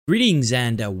Greetings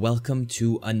and welcome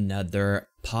to another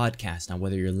podcast. Now,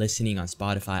 whether you're listening on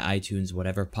Spotify, iTunes,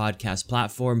 whatever podcast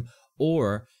platform,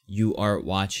 or you are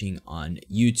watching on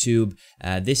YouTube,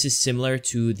 this is similar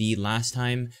to the last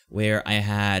time where I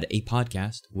had a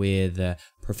podcast with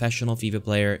professional FIFA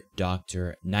player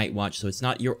Dr. Nightwatch. So it's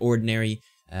not your ordinary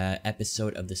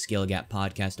episode of the Skill Gap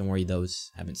podcast. Don't worry, those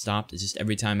haven't stopped. It's just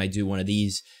every time I do one of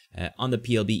these on the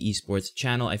PLB Esports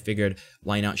channel, I figured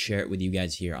why not share it with you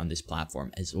guys here on this platform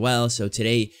as well. So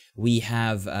today we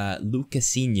have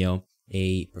Lukasinho,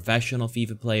 a professional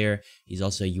FIFA player. He's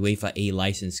also a UEFA A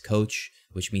licensed coach,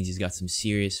 which means he's got some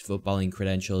serious footballing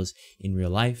credentials in real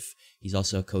life. He's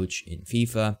also a coach in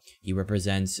FIFA. He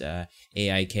represents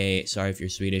AIK, sorry if you're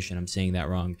Swedish and I'm saying that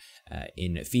wrong,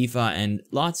 in FIFA, and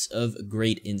lots of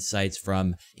great insights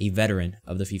from a veteran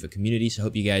of the FIFA community. So I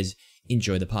hope you guys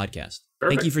enjoy the podcast.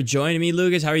 Perfect. Thank you for joining me,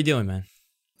 Lucas. How are you doing, man?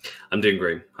 I'm doing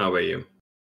great. How about you?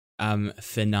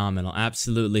 Phenomenal.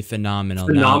 Absolutely phenomenal.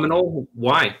 Phenomenal?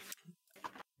 Why?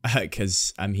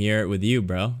 Because I'm here with you,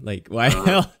 bro. Like, why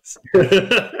else?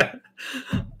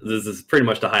 This is pretty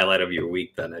much the highlight of your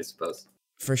week then, I suppose.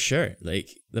 For sure. Like,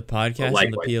 the podcast Well,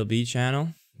 on the PLB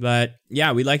channel. But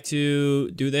yeah, we like to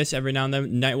do this every now and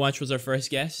then. Nightwatch was our first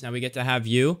guest. Now we get to have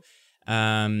you.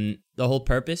 The whole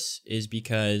purpose is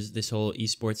because this whole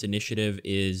esports initiative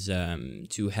is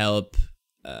to help,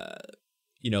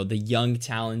 the young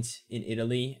talent in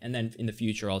Italy, and then in the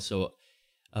future also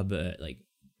like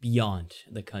beyond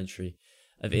the country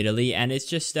of Italy. And it's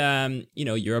just,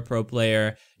 you're a pro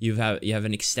player. You have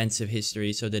an extensive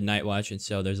history. So did Nightwatch, and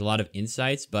so there's a lot of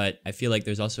insights. But I feel like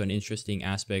there's also an interesting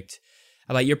aspect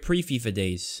about your pre-FIFA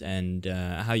days and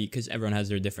how you, because everyone has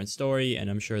their different story, and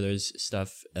I'm sure there's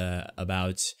stuff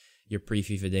about your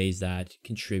pre-FIFA days that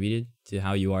contributed to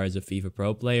how you are as a FIFA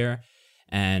pro player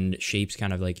and shapes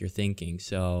kind of like your thinking.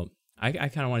 So I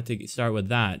kind of wanted to start with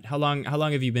that. How long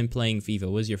have you been playing FIFA?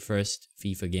 What was your first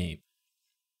FIFA game?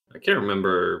 I can't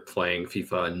remember playing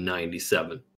FIFA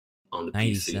 97 on the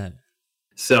 97. PC.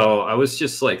 So I was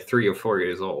just like 3 or 4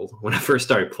 years old when I first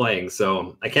started playing.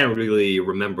 So I can't really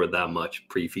remember that much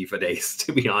pre-FIFA days,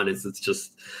 to be honest. It's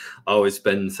just always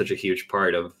been such a huge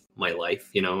part of my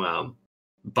life,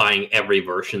 buying every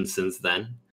version since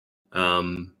then.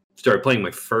 Started playing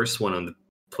my first one on the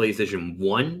PlayStation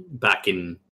 1 back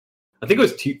in, I think it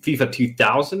was FIFA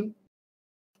 2000.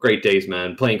 Great days,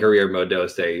 man. Playing career mode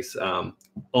those days.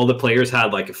 All the players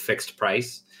had like a fixed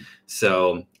price.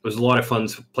 So it was a lot of fun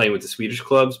playing with the Swedish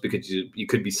clubs because you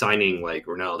could be signing like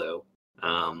Ronaldo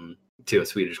to a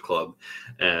Swedish club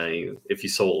if you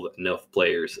sold enough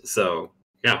players. So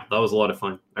yeah, that was a lot of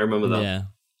fun. I remember that. Yeah,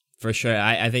 for sure.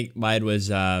 I think mine was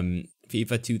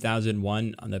FIFA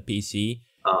 2001 on the PC,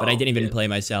 but I didn't even play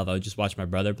myself. I would just watch my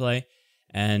brother play.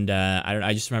 And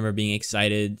I just remember being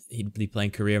excited. He'd be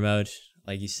playing career mode,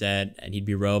 like you said, and he'd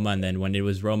be Roma. And then when it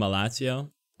was Roma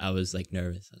Lazio, I was like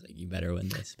nervous. I was like, you better win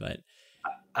this. But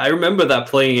I remember that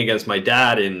playing against my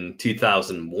dad in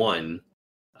 2001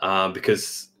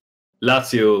 because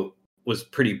Lazio was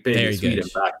pretty big in Sweden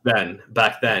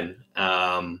back then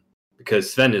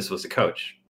because Svennis was the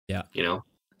coach. Yeah.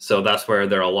 So that's where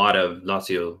there are a lot of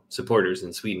Lazio supporters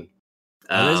in Sweden.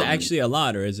 There's actually a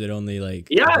lot, or is it only like...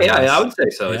 Yeah, I would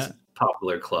say so. Yeah. It's a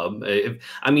popular club. The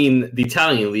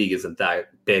Italian league isn't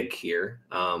that big here,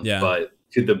 but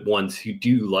to the ones who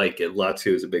do like it,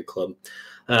 Lazio is a big club.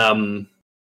 I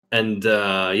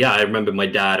remember my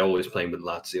dad always playing with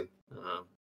Lazio.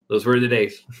 Those were the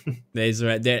days.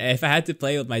 If I had to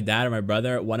play with my dad or my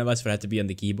brother, one of us would have to be on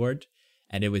the keyboard,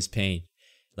 and it was pain.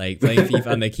 Like playing FIFA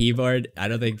on the keyboard, I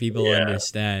don't think people will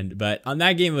understand. But on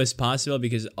that game, it was possible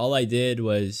because all I did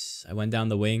was I went down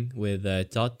the wing with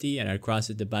Totti, and I'd cross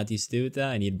it to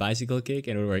Batistuta, and he'd bicycle kick,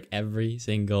 and it would work every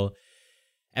single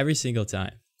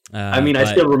time. I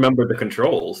still remember the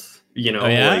controls.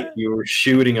 Like you were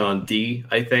shooting on D,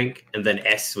 I think, and then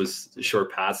S was a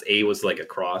short pass, A was like a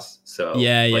cross. So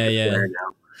yeah.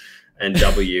 And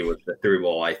W was the through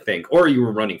ball, I think, or you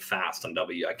were running fast on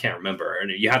W. I can't remember.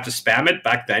 And you had to spam it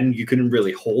back then. You couldn't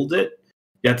really hold it.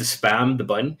 You had to spam the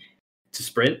button to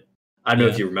sprint. I don't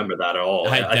know if you remember that at all.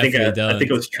 I think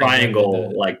it was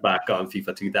triangle, like back on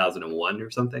FIFA 2001 or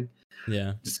something.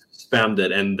 Yeah, just spammed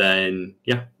it, and then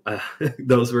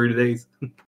those were the days. All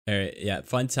right, yeah,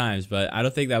 fun times. But I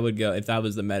don't think that would go if that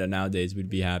was the meta nowadays. We'd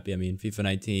be happy. I mean, FIFA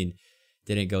 19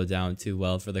 didn't go down too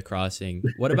well for the crossing.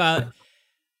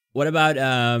 What about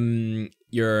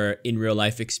your in real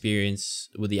life experience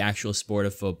with the actual sport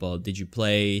of football? Did you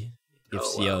play?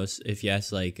 If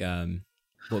yes, like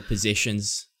what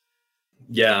positions?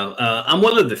 Yeah, I'm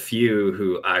one of the few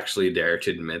who actually dare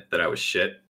to admit that I was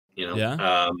shit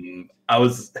Yeah. I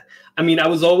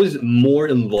was always more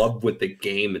in love with the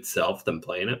game itself than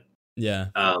playing it. Yeah.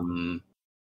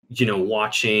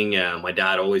 Watching, my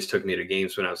dad always took me to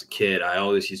games when I was a kid. I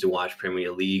always used to watch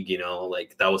Premier League,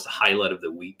 like that was the highlight of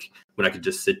the week when I could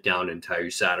just sit down an entire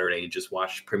Saturday and just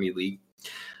watch Premier League.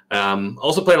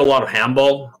 Also played a lot of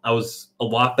handball. I was a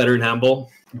lot better in handball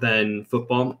than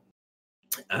football.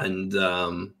 And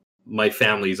my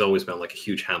family's always been like a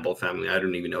huge handball family. I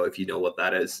don't even know if you know what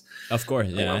that is. Of course.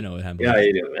 Yeah, I know what handball is.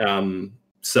 Yeah, I do.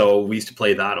 So we used to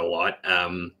play that a lot.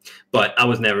 But I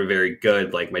was never very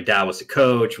good. Like my dad was the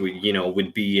coach. We,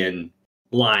 would be in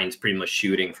lines pretty much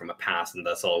shooting from a pass, and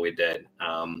that's all we did.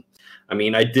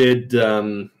 I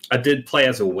did play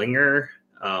as a winger.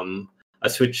 I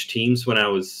switched teams when I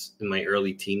was in my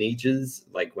early teenagers,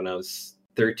 like when I was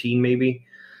 13 maybe,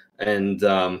 and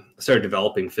started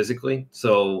developing physically.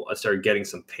 So I started getting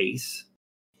some pace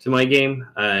to my game,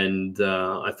 and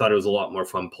I thought it was a lot more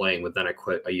fun playing, but then I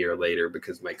quit a year later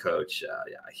because my coach,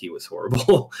 he was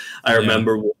horrible. I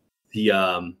remember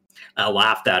I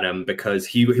laughed at him because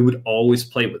he would always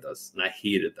play with us, and I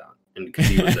hated that. And because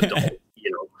he was an adult,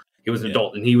 he was an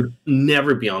adult, and he would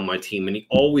never be on my team, and he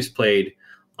always played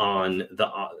in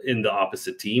the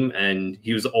opposite team, and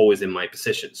he was always in my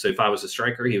position. So if I was a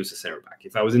striker, he was a center back.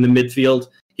 If I was in the midfield,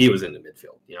 he was in the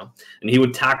midfield, and he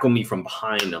would tackle me from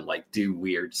behind and like do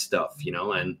weird stuff,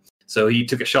 and so he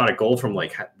took a shot at goal from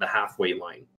like the halfway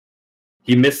line.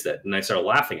 He missed it, and I started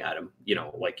laughing at him,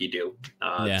 like you do,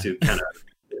 to kind of,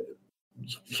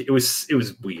 it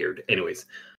was weird. Anyways,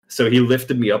 so he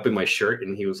lifted me up in my shirt,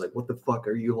 and he was like, "What the fuck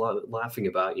are you laughing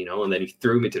about?" And then he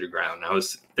threw me to the ground. I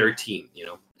was 13,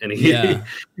 and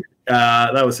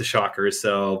that was a shocker.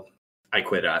 So I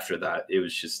quit after that. It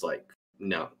was just like,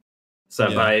 no. So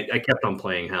I kept on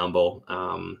playing handball.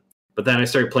 But then I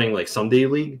started playing like Sunday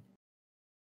League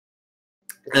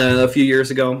a few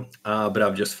years ago. But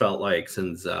I've just felt like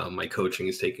since my coaching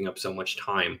is taking up so much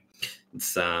time,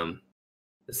 it's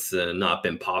not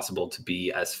been possible to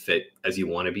be as fit as you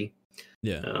want to be.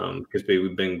 Yeah. Because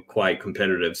we've been quite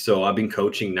competitive. So I've been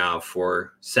coaching now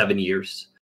for 7 years.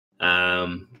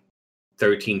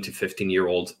 13 to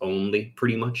 15-year-olds only,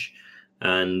 pretty much.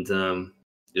 And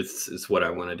it's what I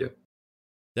want to do.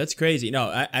 That's crazy.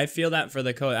 No, I feel that for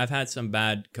the coach. I've had some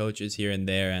bad coaches here and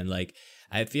there. And like,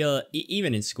 I feel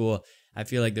even in school, I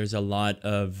feel like there's a lot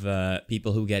of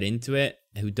people who get into it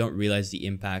who don't realize the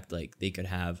impact like they could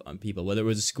have on people, whether it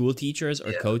was school teachers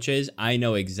or coaches. I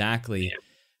know exactly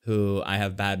who I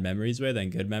have bad memories with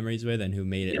and good memories with, and who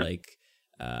made it like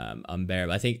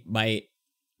unbearable. I think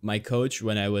my coach,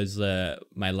 when I was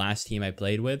my last team I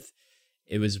played with,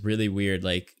 it was really weird.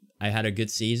 Like I had a good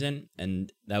season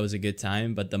and that was a good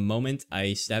time, but the moment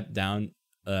I stepped down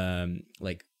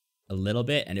like a little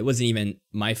bit, and it wasn't even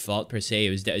my fault per se, it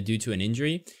was due to an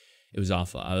injury, it was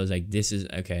awful. I was like, this is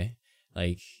okay.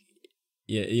 Like,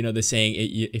 the saying,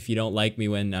 if you don't like me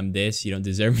when I'm this, you don't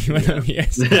deserve me when I'm here.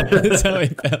 So that's how I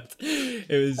felt.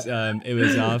 It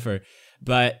was awful.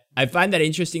 But I find that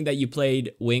interesting that you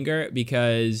played winger,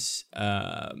 because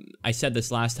I said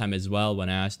this last time as well when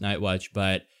I asked Nightwatch,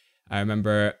 but I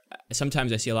remember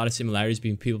sometimes I see a lot of similarities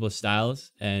between people's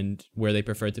styles and where they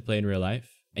prefer to play in real life.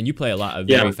 And you play a lot of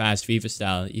very fast FIFA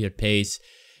style. You have pace,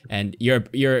 and you're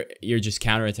just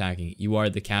counterattacking. You are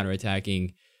the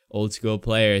counterattacking old school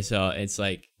player. So it's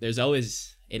like it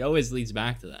always leads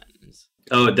back to that.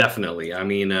 Oh, definitely. I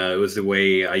mean, it was the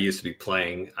way I used to be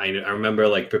playing. I remember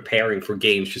like preparing for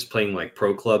games, just playing like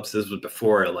pro clubs. This was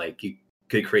before like you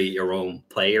could create your own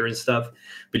player and stuff,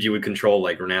 but you would control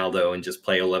like Ronaldo and just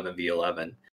play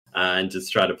 11v11 and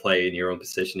just try to play in your own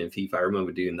position in FIFA. I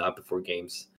remember doing that before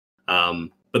games.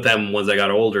 But then once I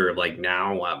got older, like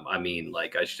now, I mean,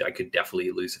 like I could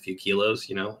definitely lose a few kilos.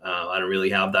 I don't really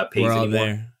have that pace anymore.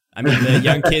 There. I mean, the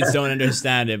young kids don't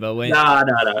understand it, but when at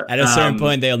a certain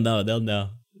point, they'll know. They'll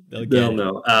know.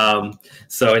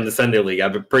 So in the Sunday League,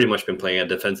 I've pretty much been playing a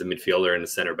defensive midfielder and a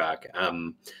center back.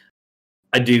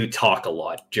 I do talk a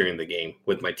lot during the game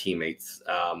with my teammates.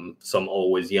 So I'm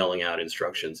always yelling out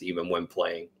instructions, even when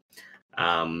playing.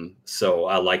 So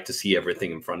I like to see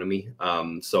everything in front of me.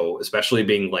 So especially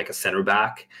being like a center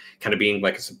back, kind of being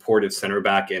like a supportive center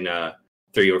back in a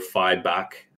 3 or 5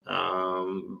 back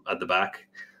at the back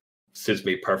suits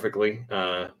me perfectly.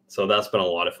 So that's been a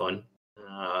lot of fun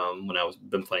when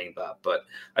been playing that. But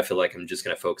I feel like I'm just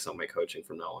going to focus on my coaching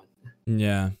from now on.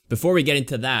 Yeah. Before we get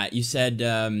into that, you said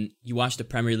you watched the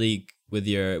Premier League with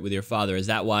your father. Is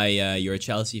that why you're a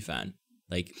Chelsea fan?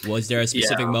 Like, was there a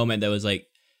specific moment that was like,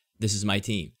 this is my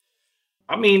team?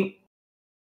 I mean,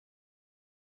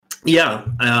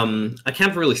 I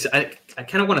can't really say. I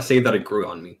kind of want to say that it grew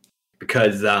on me,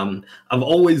 because I've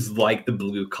always liked the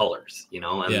blue colors, you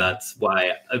know, and that's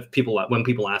why when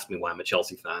people ask me why I'm a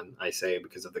Chelsea fan, I say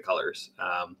because of the colors.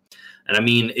 And I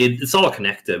mean, it's all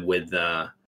connected with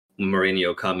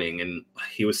Mourinho coming, and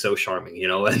he was so charming, you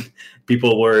know, and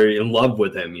people were in love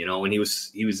with him, you know, and he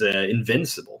was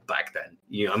invincible back then.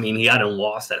 You know, I mean, he hadn't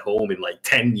lost at home in like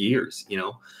 10 years, you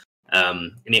know.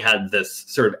 And he had this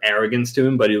sort of arrogance to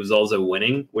him, but he was also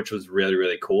winning, which was really,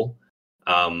 really cool.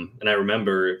 And I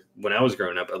remember when I was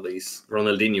growing up, at least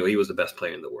Ronaldinho, he was the best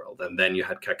player in the world. And then you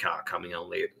had Kaká coming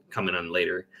on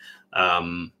later.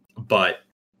 But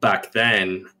back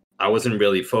then, I wasn't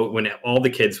really when all the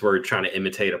kids were trying to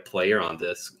imitate a player on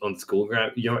the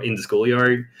schoolyard, in the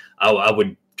schoolyard. I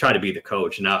would try to be the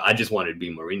coach, and I just wanted to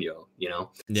be Mourinho, you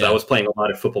know. So I was playing a lot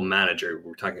of Football Manager.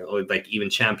 We're talking like even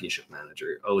Championship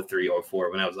Manager, 03, 04,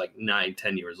 when I was like 9,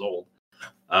 10 years old.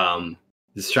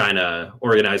 Just trying to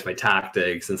organize my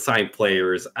tactics and sign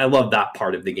players. I love that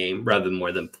part of the game rather than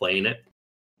more than playing it.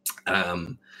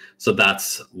 So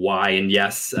that's why, and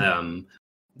yes,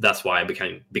 that's why I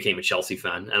became a Chelsea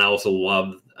fan. And I also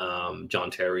love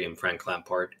John Terry and Frank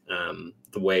Lampard,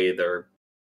 the way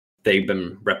they've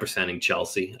been representing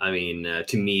Chelsea. I mean,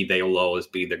 to me, they will always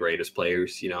be the greatest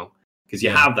players, you know, because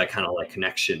you have that kind of like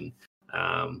connection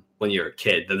when you're a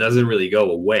kid that doesn't really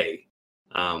go away.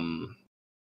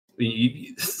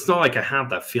 It's not like I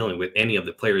have that feeling with any of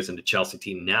the players in the Chelsea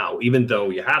team now, even though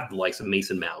you have the likes of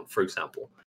Mason Mount, for example.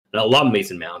 And I love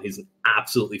Mason Mount. He's an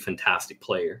absolutely fantastic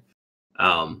player.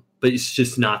 But it's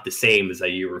just not the same as that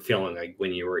you were feeling like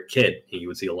when you were a kid and you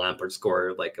would see a Lampard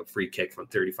score like a free kick from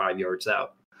 35 yards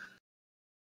out.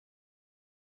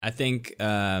 I think,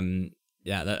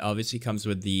 that obviously comes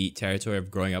with the territory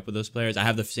of growing up with those players. I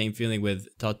have the same feeling with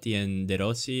Totti and De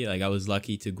Rossi. Like, I was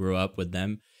lucky to grow up with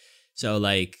them. So,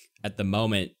 like, at the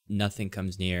moment, nothing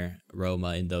comes near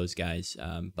Roma in those guys.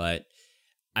 But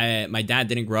my dad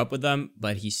didn't grow up with them,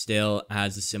 but he still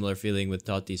has a similar feeling with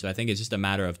Totti. So I think it's just a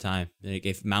matter of time. Like,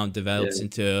 if Mount develops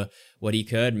into what he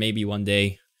could, maybe one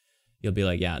day you'll be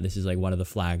like, yeah, this is like one of the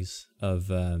flags of.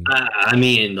 I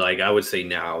mean, like, I would say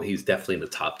now he's definitely in the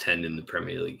top 10 in the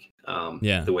Premier League.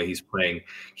 The way he's playing,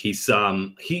 he's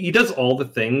he does all the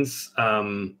things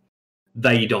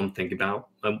that you don't think about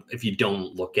if you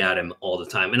don't look at him all the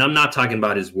time. And I'm not talking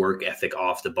about his work ethic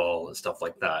off the ball and stuff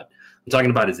like that. I'm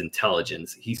talking about his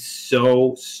intelligence. He's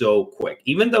so quick,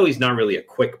 even though he's not really a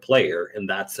quick player in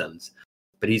that sense,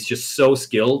 but he's just so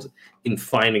skilled in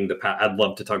finding the path. I'd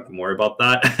love to talk more about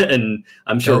that. And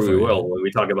I'm sure we will when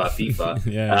we talk about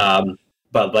FIFA.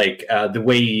 But like the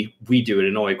way we do it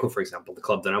in OECO, for example, the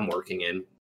club that I'm working in,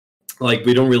 like,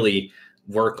 we don't really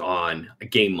work on a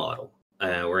game model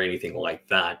or anything like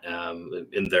that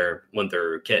when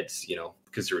they're kids, you know,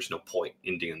 because there's no point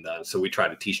in doing that. So we try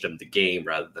to teach them the game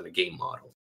rather than a game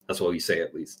model. That's what we say,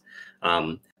 at least.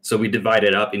 So we divide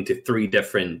it up into 3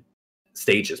 different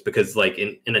stages, because like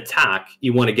in attack,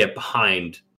 you want to get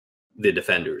behind the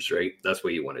defenders, right? That's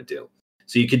what you want to do.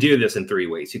 So you could do this in 3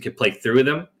 ways. You could play through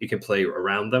them, you can play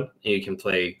around them, and you can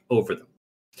play over them.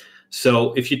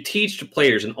 So if you teach the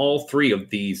players in all 3 of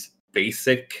these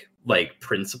basic like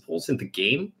principles in the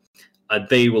game,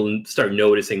 they will start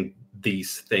noticing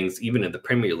these things even in the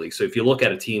Premier League. So if you look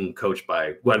at a team coached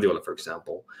by Guardiola, for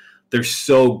example, they're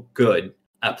so good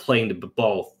at playing the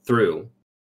ball through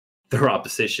their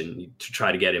opposition to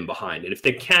try to get in behind. And if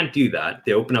they can't do that,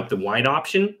 they open up the wide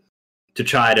option to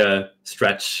try to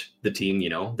stretch the team, you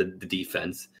know, the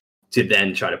defense, to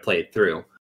then try to play it through.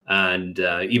 And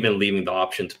even leaving the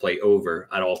option to play over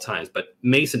at all times. But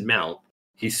Mason Mount,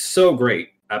 he's so great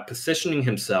at positioning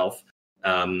himself,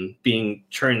 being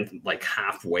turned like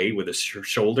halfway with his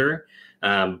shoulder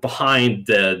behind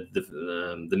the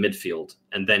midfield,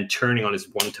 and then turning on his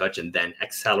one touch and then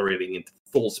accelerating into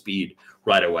full speed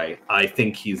right away. I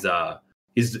think he's the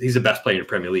best player in the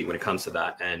Premier League when it comes to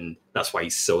that, and that's why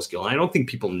he's so skilled. I don't think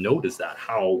people notice that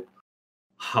how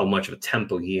much of a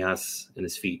tempo he has in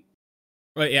his feet.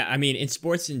 Well, yeah, I mean, in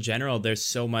sports in general, there's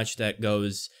so much that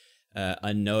goes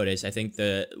unnoticed. I think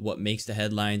what makes the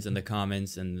headlines and the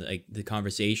comments and like the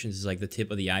conversations is like the tip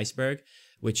of the iceberg,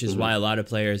 which is why a lot of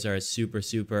players are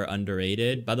super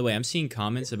underrated. By the way, I'm seeing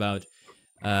comments about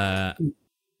I'm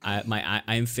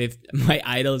fifth. My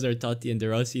idols are Totti and De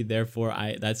Rossi, therefore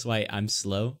that's why I'm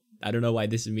slow. I don't know why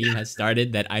this meme has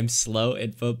started that I'm slow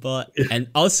in football. And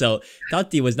also,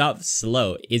 Totti was not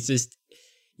slow. It's just,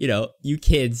 you know, you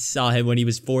kids saw him when he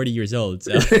was 40 years old.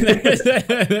 So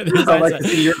I like to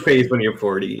see your face when you're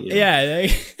 40. You know? Yeah.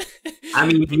 I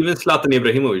mean, even Zlatan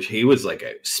Ibrahimovic, he was like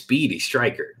a speedy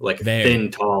striker, like a thin,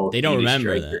 tall. They don't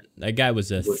remember striker. That guy was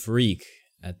a freak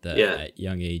at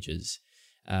young ages.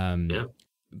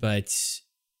 But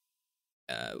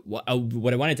what I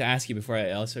wanted to ask you before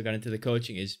I also got into the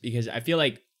coaching is because I feel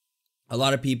like a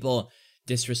lot of people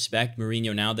disrespect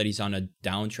Mourinho now that he's on a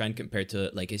downtrend compared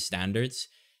to like his standards.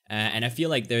 And I feel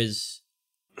like there's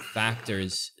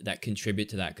factors that contribute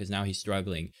to that because now he's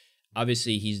struggling.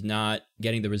 Obviously, he's not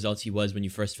getting the results he was when you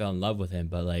first fell in love with him.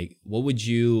 But like, what would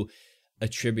you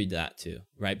attribute that to,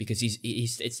 right? Because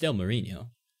it's still Mourinho.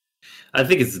 I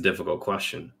think it's a difficult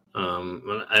question.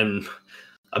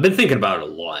 I've been thinking about it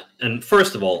a lot. And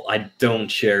first of all, I don't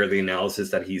share the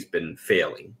analysis that he's been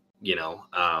failing.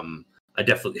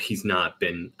 He's not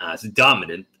been as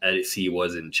dominant as he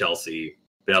was in Chelsea,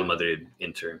 Real Madrid,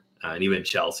 Inter, and even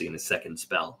Chelsea in his second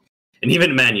spell. And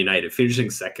even Man United, finishing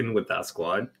second with that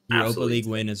squad. Europa League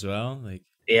win as well.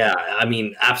 Yeah, I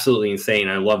mean, absolutely insane.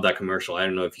 I love that commercial. I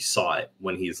don't know if you saw it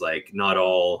when he's like, not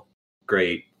all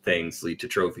great things lead to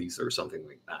trophies or something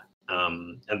like that.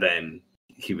 And then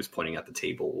he was pointing at the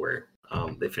table where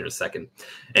they finished second.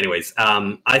 Anyways,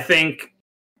 I think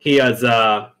he has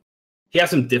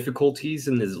some difficulties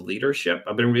in his leadership.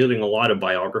 I've been reading a lot of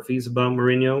biographies about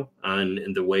Mourinho and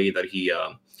in the way that he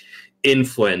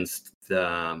influenced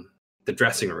the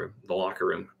dressing room, the locker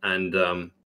room. And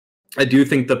I do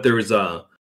think that there is a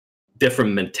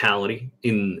different mentality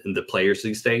in the players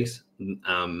these days.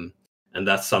 And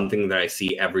that's something that I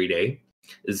see every day,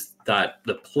 is that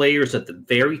the players at the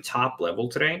very top level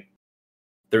today,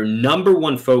 their number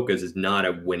one focus is not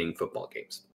at winning football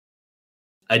games.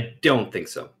 I don't think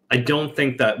so. I don't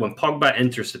think that when Pogba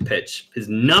enters the pitch, his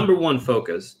number one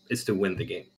focus is to win the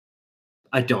game.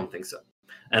 I don't think so.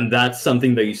 And that's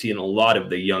something that you see in a lot of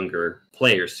the younger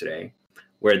players today,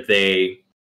 where they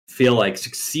feel like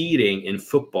succeeding in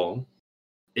football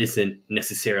isn't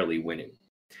necessarily winning.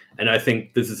 And I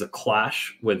think this is a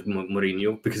clash with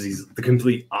Mourinho because he's the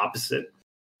complete opposite.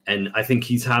 And I think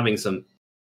he's having some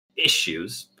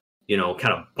issues,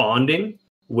 kind of bonding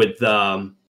with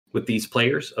these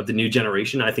players of the new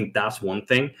generation. I think that's one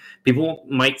thing. People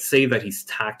might say that he's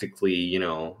tactically,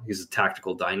 he's a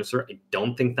tactical dinosaur. I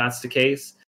don't think that's the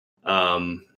case.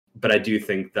 But I do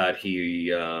think that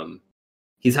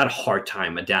he's had a hard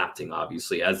time adapting,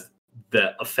 obviously, as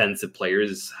the offensive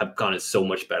players have gotten so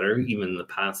much better, even in the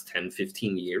past 10,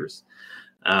 15 years.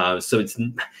 So it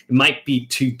might be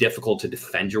too difficult to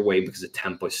defend your way because the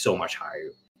tempo is so much higher.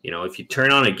 If you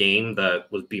turn on a game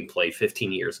that was being played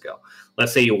 15 years ago,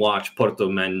 let's say you watch Porto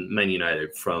Man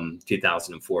United from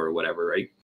 2004 or whatever, right?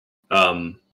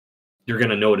 You're going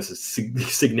to notice a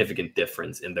significant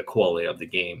difference in the quality of the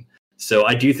game. So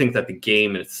I do think that the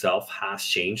game in itself has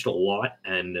changed a lot,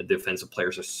 and the defensive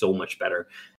players are so much better.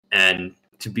 And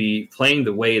to be playing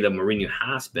the way that Mourinho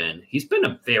has been, he's been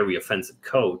a very offensive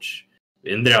coach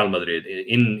in Real Madrid,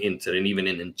 in Inter, and even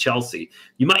in Chelsea.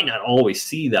 You might not always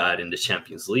see that in the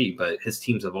Champions League, but his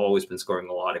teams have always been scoring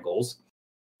a lot of goals.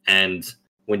 And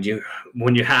when you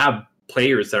have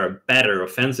players that are better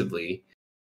offensively,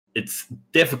 it's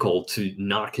difficult to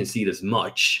not concede as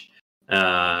much.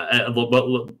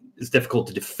 It's difficult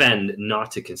to defend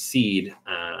not to concede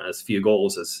as few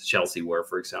goals as Chelsea were,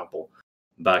 for example,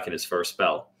 back in his first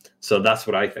spell. So that's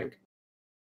what I think.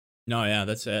 No, yeah,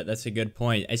 that's a good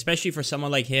point, especially for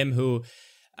someone like him who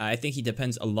I think he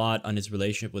depends a lot on his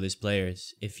relationship with his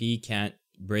players. If he can't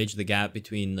bridge the gap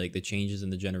between like the changes in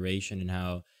the generation and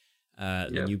how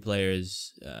the new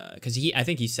players, because I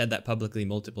think he said that publicly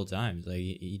multiple times. Like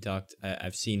he talked,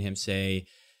 I've seen him say,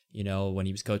 when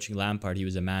he was coaching Lampard, he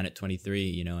was a man at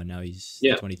 23, and now he's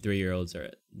 23-year-olds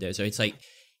are there. So it's like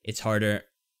it's harder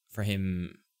for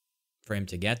him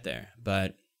to get there.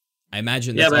 But I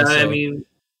imagine that's I mean,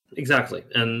 exactly.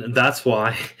 And that's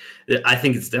why I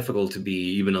think it's difficult to be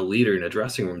even a leader in a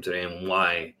dressing room today, and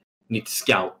why you need to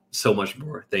scout so much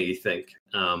more than you think.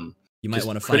 You might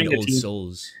want to find old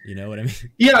souls. You know what I mean?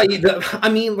 Yeah, I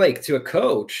mean, like, to a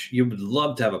coach, you would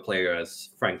love to have a player as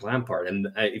Frank Lampard. And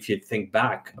if you think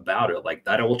back about it, like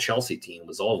that old Chelsea team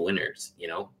was all winners.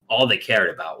 All they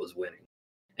cared about was winning.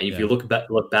 And if you look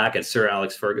back at Sir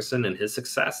Alex Ferguson and his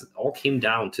success, it all came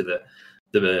down to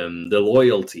the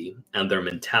loyalty and their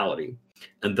mentality.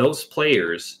 And those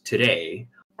players today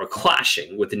are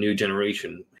clashing with the new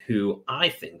generation, who I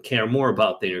think care more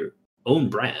about their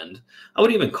own brand. I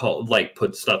would even put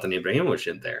Zlatan Ibrahimovic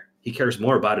in there. He cares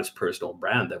more about his personal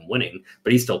brand than winning,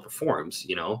 but he still performs,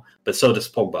 but so does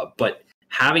Pogba. But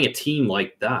having a team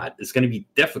like that is going to be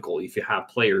difficult if you have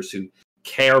players who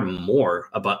care more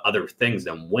about other things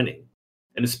than winning.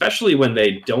 And especially when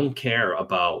they don't care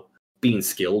about being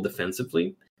skilled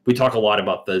defensively. We talk a lot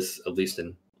about this, at least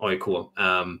in Oiko.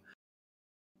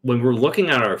 When we're looking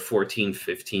at our 14,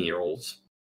 15-year-olds,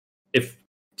 if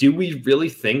do we really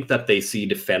think that they see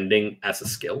defending as a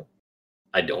skill?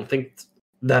 I don't think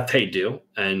that they do.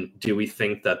 And do we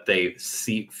think that they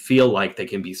feel like they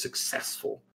can be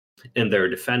successful in their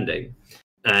defending?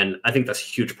 And I think that's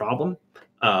a huge problem,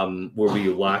 where we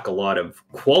lack a lot of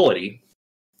quality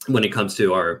when it comes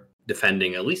to our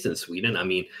defending, at least in Sweden. I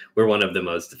mean, we're one of the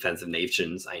most defensive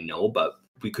nations, I know, but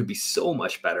we could be so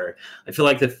much better. I feel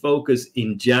like the focus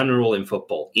in general in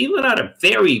football, even at a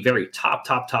very, very top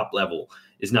level,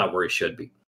 is not where it should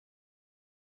be.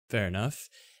 Fair enough.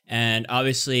 And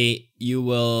obviously, you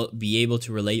will be able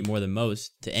to relate more than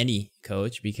most to any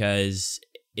coach, because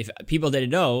if people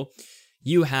didn't know,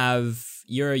 you're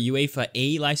a UEFA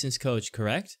A licensed coach,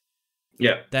 correct?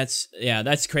 Yeah.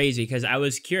 That's crazy, because I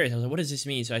was curious. I was like, what does this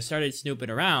mean? So I started snooping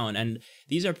around, and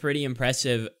these are pretty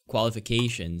impressive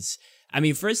qualifications. I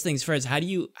mean, first things first, how do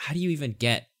you even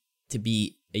get to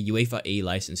be a UEFA A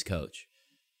licensed coach?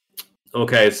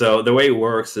 Okay, so the way it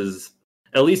works is,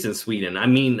 at least in Sweden, I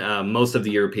mean, most of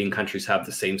the European countries have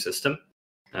the same system.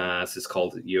 This is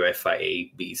called UEFA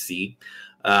A, B, C.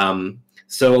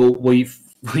 So what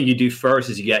you do first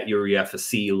is you get your UEFA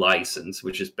C license,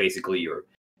 which is basically your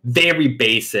very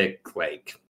basic,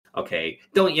 like, okay,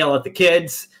 don't yell at the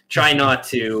kids. Try not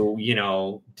to,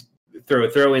 throw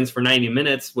throw-ins for 90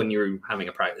 minutes when you're having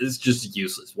a practice. It's just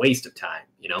useless, waste of time,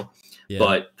 Yeah.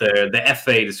 But the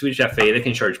FA, the Swedish FA, they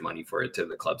can charge money for it to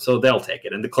the club, so they'll take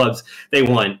it. And the clubs, they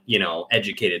want,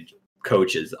 educated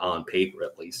coaches on paper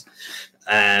at least.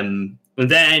 And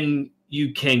then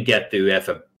you can get the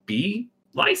FFB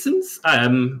license,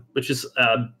 which is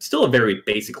still a very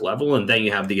basic level, and then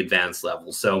you have the advanced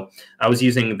level. So I was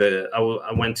using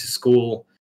I went to school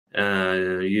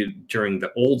during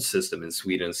the old system in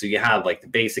Sweden, so you have like the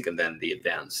basic and then the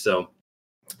advanced. So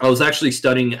I was actually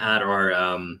studying at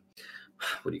our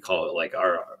what do you call it, like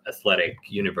our athletic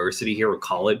university here, or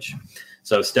college.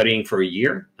 So I was studying for a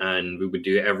year, and we would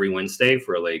do it every Wednesday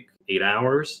for like 8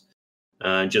 hours.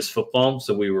 Just football.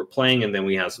 So we were playing, and then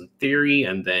we had some theory,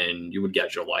 and then you would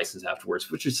get your license afterwards,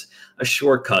 which is a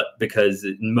shortcut, because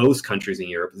in most countries in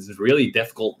Europe, it's really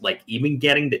difficult, like even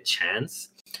getting the chance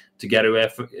to get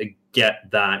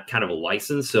that kind of a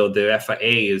license. So the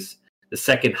FIA is the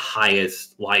second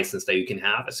highest license that you can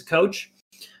have as a coach.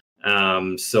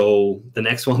 So the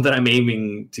next one that I'm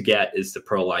aiming to get is the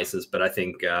pro license, but I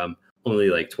think only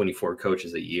like 24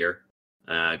 coaches a year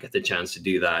get the chance to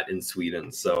do that in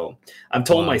Sweden. So I've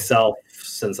told myself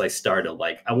since I started,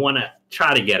 like, I want to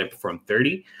try to get it before I'm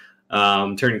 30.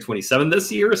 I'm turning 27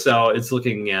 this year, so it's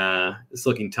looking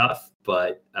tough,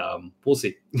 but we'll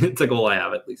see. It's a goal I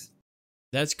have, at least.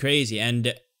 That's crazy.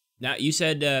 And now you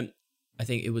said, I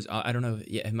think it was, I don't know,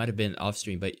 it might have been off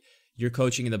stream, but you're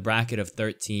coaching in the bracket of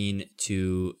 13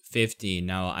 to 15.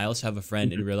 Now, I also have a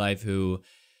friend in real life who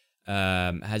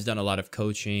has done a lot of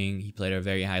coaching. He played at a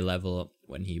very high level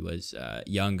when he was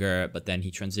younger, but then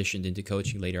he transitioned into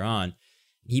coaching later on.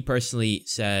 He personally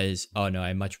says, oh no,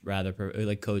 I much rather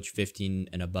coach 15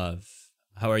 and above.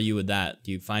 How are you with that?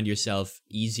 Do you find yourself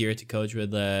easier to coach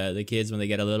with the kids when they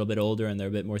get a little bit older and they're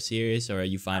a bit more serious, or are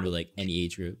you fine with like any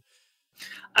age group?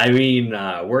 I mean,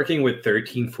 working with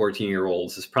 13,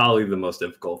 14-year-olds is probably the most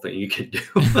difficult thing you can do.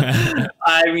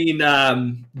 I mean,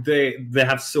 they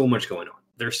have so much going on.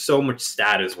 There's so much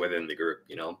status within the group,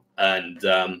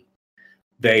 and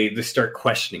they start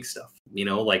questioning stuff,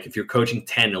 like if you're coaching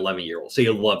 10, 11-year-olds, so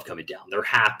you love coming down. They're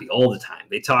happy all the time.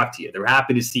 They talk to you. They're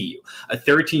happy to see you. A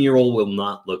 13-year-old will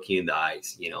not look you in the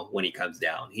eyes, when he comes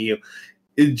down.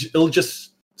 It'll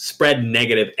just spread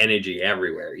negative energy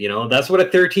everywhere. That's what a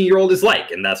 13-year-old is like.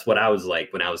 And that's what I was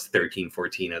like when I was 13,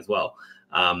 14 as well.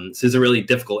 So it's a really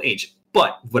difficult age.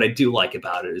 But what I do like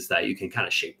about it is that you can kind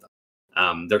of shape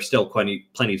them. There's still plenty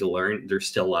to learn. They're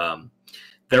still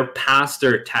they're past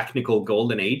their technical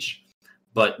golden age,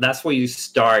 but that's where you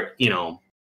start,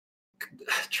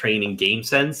 training game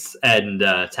sense and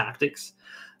tactics.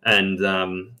 And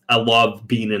I love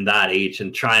being in that age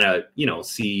and trying to,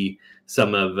 see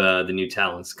some of the new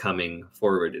talents coming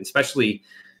forward, and especially,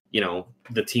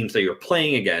 the teams that you're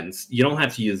playing against. You don't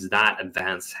have to use that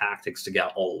advanced tactics to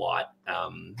get a lot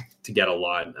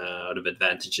out of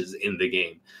advantages in the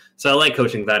game. So I like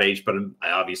coaching that age, but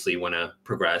I obviously want to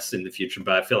progress in the future.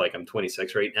 But I feel like I'm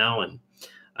 26 right now, and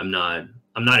I'm not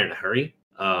in a hurry.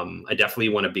 I definitely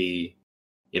want to be,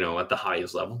 at the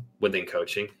highest level within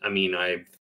coaching. I mean,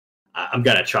 I'm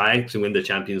gonna try to win the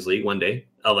Champions League one day.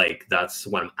 That's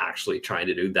what I'm actually trying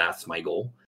to do. That's my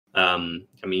goal. I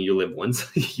mean, you live once.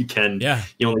 You can. Yeah.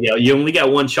 You only get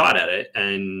one shot at it,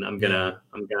 and I'm gonna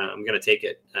take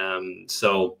it.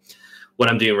 So what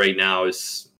I'm doing right now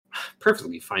is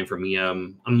perfectly fine for me.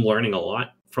 I'm learning a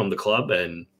lot from the club,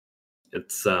 and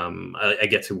It's I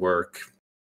get to work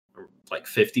like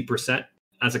 50%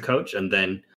 as a coach, and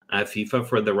then I have FIFA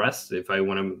for the rest if I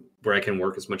want to, where I can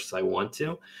work as much as I want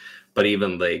to. But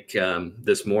even like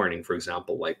this morning, for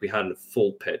example, like we had a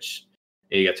full pitch.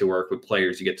 And you get to work with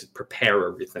players. You get to prepare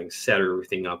everything, set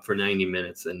everything up for 90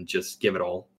 minutes, and just give it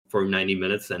all for 90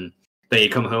 minutes. And then you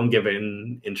come home, give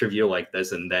an interview like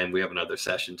this, and then we have another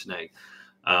session tonight.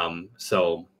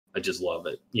 So I just love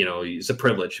it. You know, it's a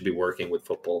privilege to be working with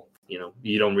football. You know,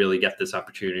 you don't really get this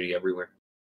opportunity everywhere.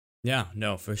 Yeah,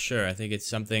 no, for sure. I think it's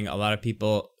something a lot of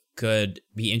people could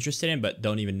be interested in, but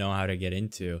don't even know how to get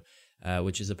into,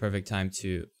 which is a perfect time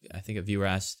to, I think a viewer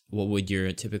asked, what would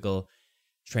your typical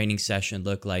training session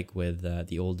look like with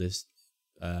the oldest,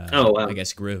 I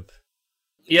guess, group?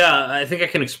 Yeah, I think I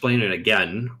can explain it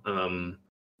again.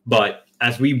 But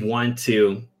as we want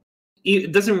to,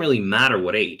 it doesn't really matter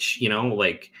what age, you know,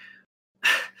 like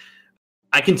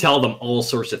I can tell them all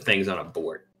sorts of things on a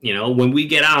board. You know, when we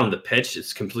get out on the pitch,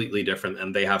 it's completely different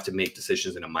and they have to make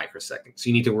decisions in a microsecond. So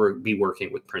you need to be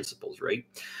working with principles, right?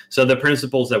 So the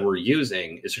principles that we're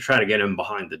using is to try to get them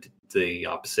behind the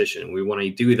opposition. We want to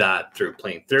do that through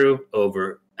playing through,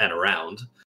 over, and around.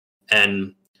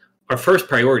 And our first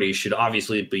priority should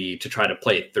obviously be to try to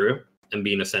play it through and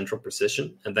be in a central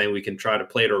position. And then we can try to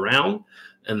play it around.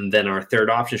 And then our third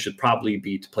option should probably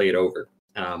be to play it over.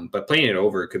 But playing it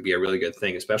over could be a really good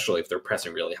thing, especially if they're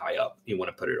pressing really high up. You want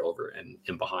to put it over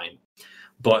and behind.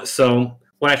 But so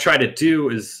what I try to do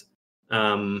is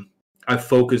I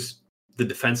focus the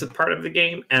defensive part of the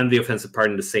game and the offensive part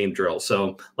in the same drill.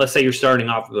 So let's say you're starting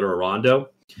off with a rondo.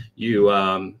 You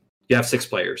have 6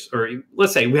 players, or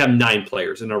let's say we have 9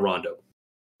 players in a rondo.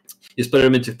 You split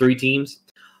them into 3 teams.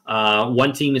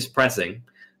 One team is pressing.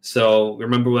 So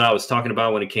remember what I was talking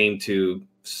about when it came to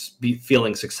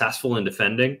feeling successful in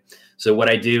defending. So what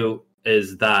I do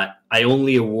is that I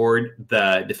only award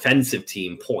the defensive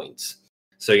team points.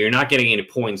 So you're not getting any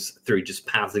points through just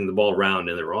passing the ball around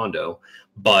in the rondo,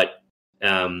 but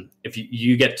if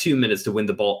you get 2 minutes to win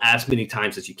the ball as many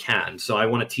times as you can. So I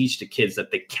want to teach the kids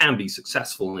that they can be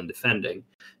successful in defending,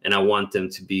 and I want them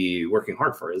to be working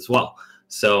hard for it as well.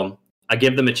 So I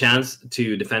give them a chance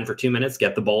to defend for 2 minutes,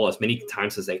 get the ball as many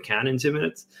times as they can in 2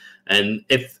 minutes. And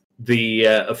if the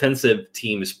offensive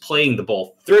team is playing the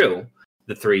ball through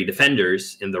the 3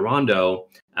 defenders in the rondo,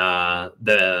 I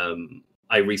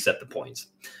reset the points.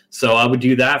 So I would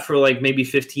do that for like maybe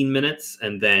 15 minutes,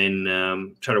 and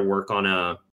then try to work in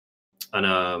a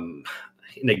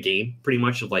game, pretty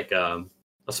much like a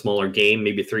smaller game,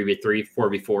 maybe 3v3,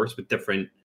 4v4s with different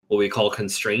what we call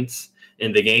constraints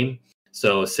in the game.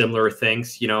 So similar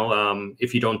things, you know,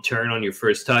 if you don't turn on your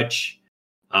first touch,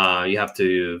 you have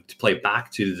to play back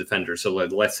to the defender. So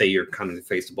let's say you're coming to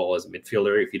face the ball as a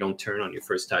midfielder. If you don't turn on your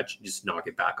first touch, you just knock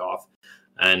it back off.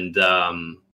 And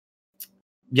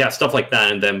yeah, stuff like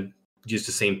that. And then use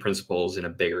the same principles in a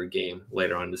bigger game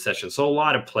later on in the session. So a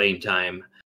lot of playing time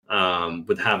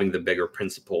with having the bigger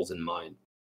principles in mind.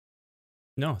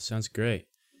 No, sounds great.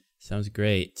 Sounds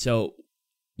great. So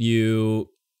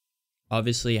you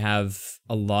obviously have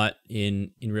a lot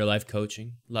in real life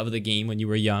coaching. Love the game when you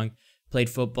were young. Played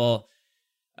football,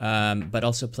 but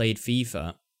also played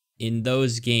FIFA. In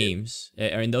those games,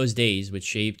 or in those days, which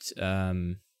shaped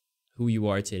who you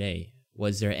are today,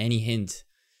 was there any hint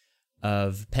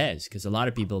of PES? Because a lot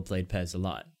of people played PES a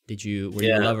lot. Were you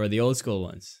a lover of the old school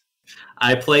ones?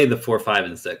 I played the 4, 5,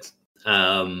 and 6.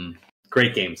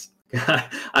 Great games.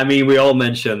 I mean, we all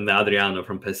mentioned Adriano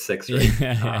from PES 6,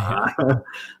 right?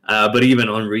 But even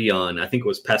Henry I think it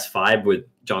was PES 5 with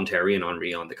John Terry and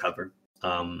Henry on the cover.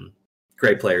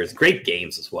 Great players, great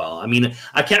games as well. I mean,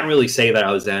 I can't really say that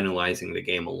I was analyzing the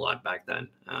game a lot back then.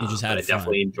 You just had I fun.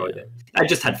 definitely enjoyed it. I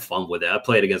just had fun with it. I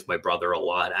played against my brother a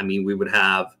lot. I mean, we would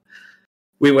have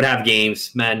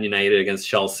games, Man United against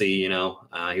Chelsea. You know,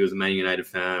 he was a Man United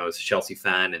fan, I was a Chelsea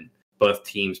fan, and both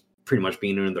teams pretty much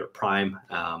being in their prime.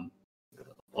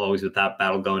 Always with that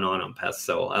battle going on PES.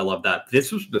 So I love that.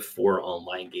 This was before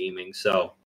online gaming.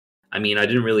 So, I mean, I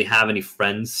didn't really have any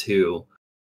friends who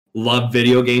loved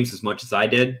video games as much as I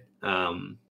did.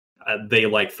 They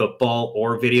liked football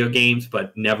or video games,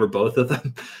 but never both of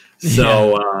them.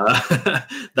 So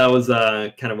that was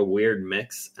kind of a weird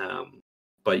mix.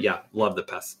 But yeah, love the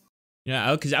PES.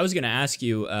 Yeah, because I was going to ask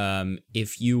you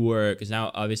if you were, because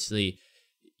now obviously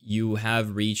you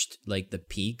have reached like the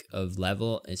peak of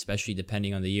level, especially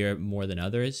depending on the year more than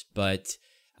others. But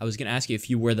I was going to ask you if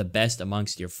you were the best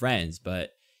amongst your friends.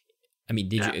 But I mean,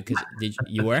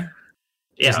 you were?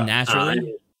 Yeah, just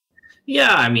naturally.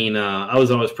 Yeah, I mean, I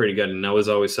was always pretty good, and I was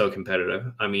always so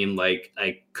competitive. I mean, like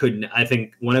I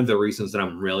think one of the reasons that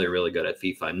I'm really, really good at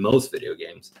FIFA and most video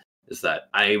games is that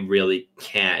I really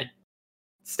can't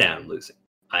stand losing.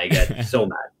 I get so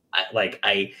mad.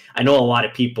 I know a lot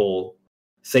of people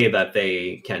say that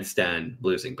they can't stand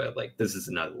losing, but like this is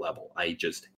another level. I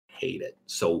just hate it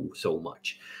so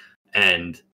much.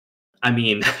 And I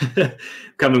mean,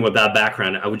 coming with that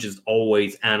background, I would just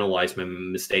always analyze my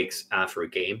mistakes after a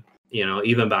game. You know,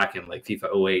 even back in like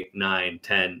FIFA 08, 9,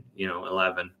 10,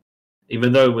 11.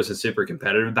 Even though it was a super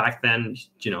competitive back then,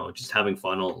 just having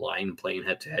fun online and playing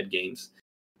head-to-head games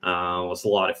was a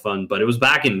lot of fun. But it was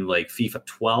back in like FIFA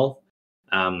 12.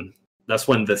 That's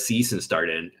when the season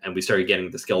started, and we started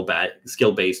getting the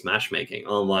skill-based matchmaking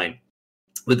online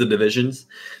with the divisions.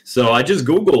 So I just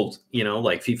Googled,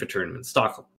 like FIFA tournament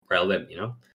Stockholm, where I live,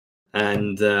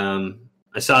 and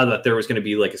I saw that there was going to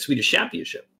be like a Swedish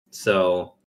championship.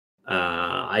 So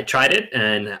I tried it,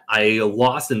 and I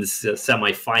lost in the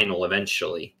semi-final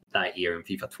eventually that year in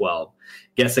FIFA 12.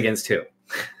 Guess against who?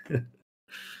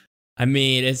 I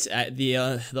mean, it's the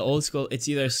old school. It's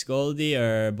either Skoldy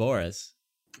or Boris.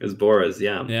 It was Boris,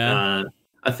 yeah. Yeah.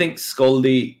 I think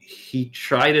Skoldy, he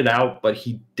tried it out, but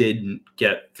he didn't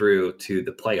get through to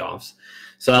the playoffs.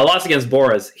 So I lost against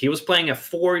Boris. He was playing a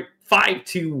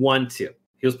 5-2-1-2.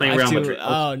 He was playing Real Madrid.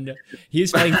 Oh no, he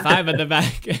was playing 5 at the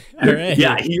back. All right.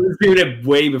 Yeah, he was doing it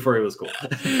way before he was cool.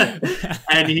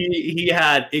 And he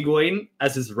had Higuain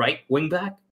as his right wing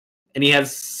back, and he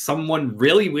has someone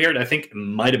really weird. I think it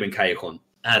might have been Callejon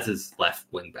as his left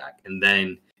wing back, and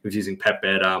then he was using Pepe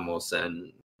Ramos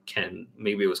and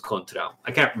maybe it was Contrao.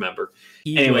 I can't remember.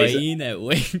 Higuain at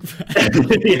wing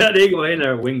back. He had Higuain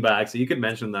at wing back, so you could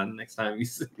mention that next time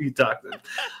you talk to him.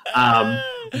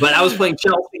 But I was playing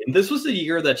Chelsea, and this was the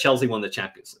year that Chelsea won the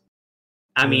Champions League.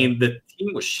 I mean, the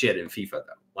team was shit in FIFA,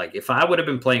 though. Like, if I would have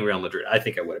been playing Real Madrid, I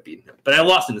think I would have beaten him. But I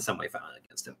lost in the semi-final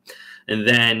against him. And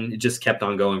then it just kept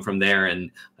on going from there. And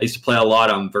I used to play a lot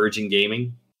on Virgin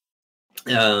Gaming,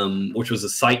 which was a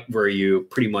site where you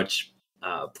pretty much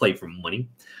played for money.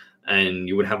 And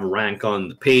you would have a rank on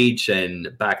the page.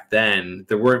 And back then,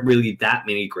 there weren't really that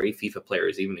many great FIFA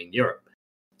players, even in Europe.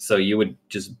 So you would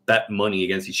just bet money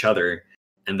against each other.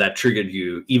 And that triggered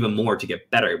you even more to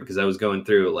get better, because I was going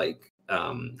through like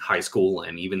high school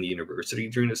and even the university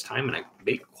during this time, and I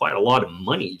made quite a lot of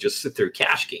money just through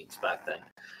cash games back then.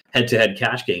 Head-to-head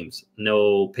cash games,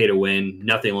 no pay to win,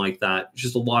 nothing like that.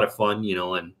 Just a lot of fun,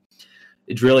 and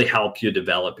it really helped you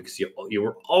develop, because you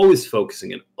were always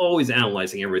focusing and always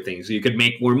analyzing everything so you could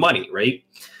make more money, right?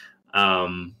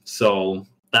 So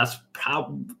that's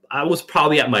I was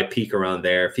probably at my peak around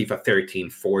there. FIFA 13,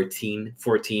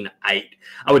 14, I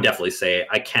would definitely say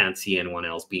I can't see anyone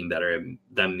else being better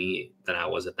than me than I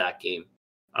was at that game.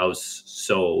 I was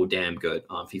so damn good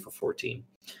on FIFA 14.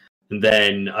 And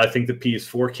then I think the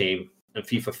PS4 came, and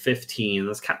FIFA 15,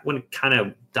 that's when it kind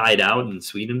of died out in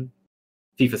Sweden.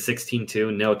 FIFA 16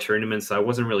 too, no tournaments. I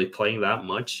wasn't really playing that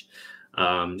much.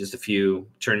 Just a few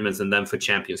tournaments, and then for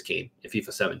Champions came in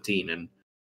FIFA 17, and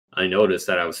I noticed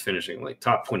that I was finishing like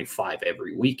top 25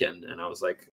 every weekend, and I was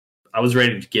like, I was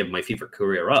ready to give my FIFA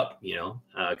career up,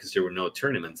 because there were no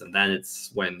tournaments. And then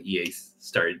it's when EA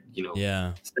started,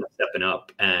 stepping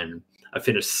up, and I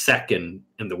finished second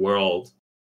in the world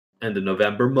in the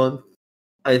November month,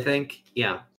 I think.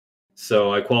 Yeah.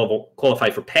 So I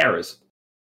qualified for Paris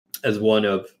as one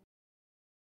of,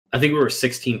 I think we were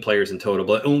 16 players in total,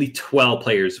 but only 12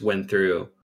 players went through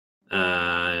in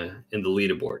the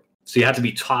leaderboard. So you had to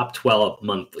be top 12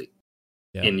 monthly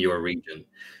in your region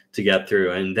to get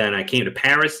through. And then I came to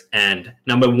Paris, and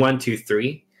number 1, 2,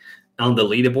 3 on the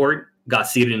leaderboard got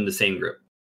seated in the same group.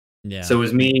 Yeah. So it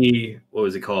was me. What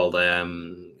was it called?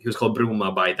 He was called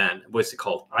Bruma by then. What's it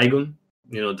called? Aigun,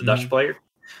 the Dutch player.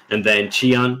 And then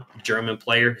Chian, German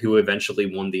player, who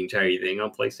eventually won the entire thing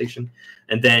on PlayStation.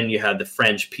 And then you had the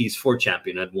French PS4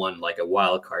 champion that won like a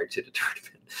wild card to the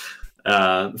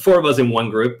tournament. 4 of us in one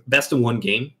group, best of 1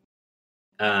 game.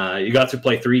 You got to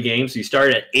play 3 games. You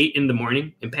started at 8 in the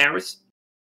morning in Paris,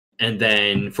 and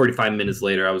then 45 minutes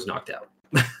later, I was knocked out.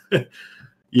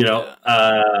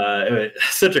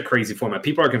 Such a crazy format.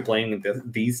 People are complaining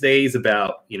these days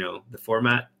about the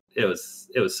format. It was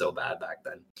so bad back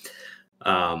then.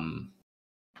 And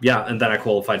then I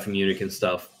qualified for Munich and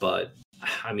stuff. But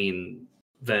I mean,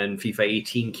 then FIFA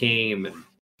 18 came, and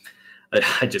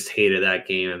I just hated that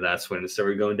game, and that's when it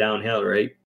started going downhill,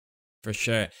 right? For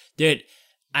sure, dude.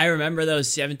 I remember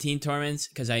those 17 tournaments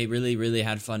because I really, really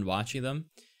had fun watching them.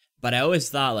 But I always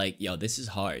thought, like, yo, this is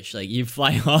harsh. Like, you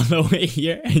fly all the way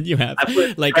here and you have,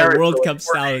 like, a World Cup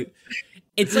style.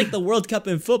 It's like the World Cup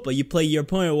in football. You play your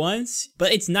opponent once,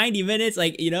 but it's 90 minutes.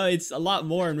 Like, it's a lot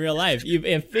more in real life. You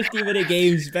have 50-minute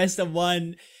games, best of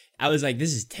 1. I was like,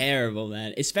 this is terrible,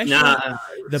 man. Especially Nah,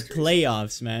 the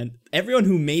playoffs, man. Everyone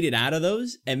who made it out of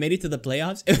those and made it to the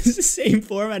playoffs, it was the same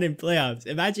format in playoffs.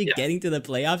 Imagine yeah. getting to the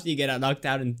playoffs and you get knocked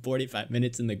out in 45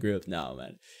 minutes in the group. No,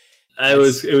 man. It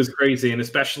was crazy, and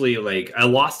especially like I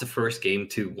lost the first game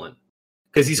 2-1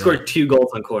 because he scored 2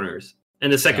 goals on corners,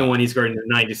 and the second one he scored in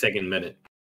the 92nd minute.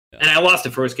 And I lost the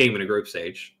first game in a group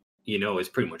stage. It's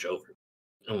pretty much over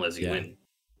unless you win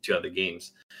 2 other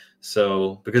games.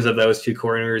 So because of those 2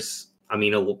 corners, I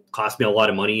mean, it'll cost me a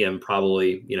lot of money and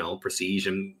probably prestige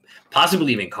and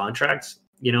possibly even contracts.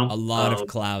 A lot of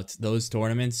clout. Those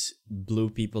tournaments blew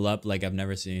people up like I've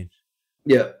never seen.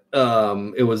 Yeah,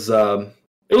 it was a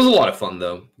lot of fun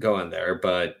though going there,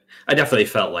 but I definitely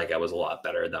felt like I was a lot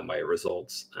better than my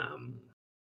results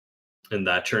in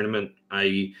that tournament.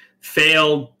 I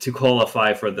failed to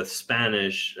qualify for the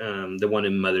Spanish, the one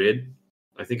in Madrid.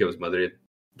 I think it was Madrid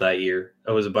that year.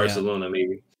 It was Barcelona,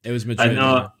 maybe. It was Madrid.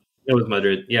 It was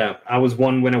Madrid. Yeah, I was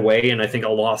 1 win away, and I think I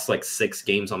lost like 6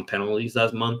 games on penalties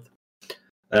that month,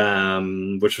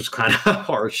 which was kind of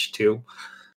harsh too.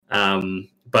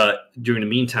 But during the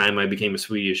meantime, I became a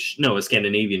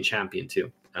Scandinavian champion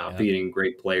too, beating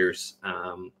great players.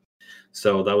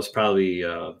 So that was probably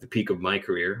the peak of my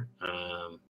career.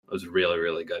 It was really,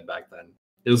 really good back then.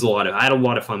 I had a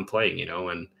lot of fun playing,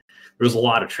 and there was a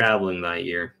lot of traveling that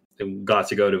year. I got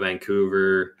to go to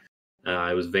Vancouver.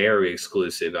 It was very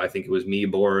exclusive. I think it was me,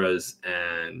 Boras,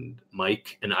 and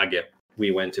Mike and Agge.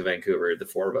 We went to Vancouver, the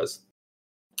 4 of us.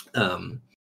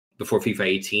 Before FIFA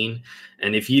 18,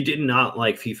 and if you did not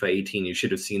like FIFA 18, you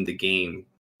should have seen the game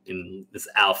in this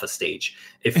alpha stage.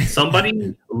 If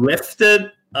somebody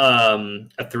lifted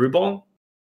a through ball,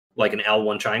 like an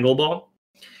L1 triangle ball,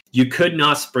 you could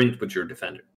not sprint with your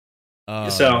defender.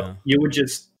 You would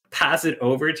just pass it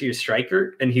over to your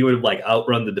striker, and he would like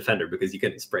outrun the defender because you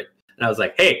couldn't sprint. And I was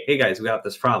like, hey guys, we got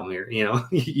this problem here.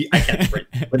 I can't sprint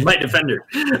with my defender.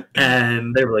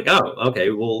 And they were like, oh,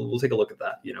 okay, we'll take a look at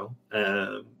that.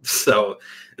 So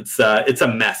it's a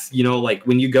mess. Like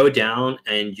when you go down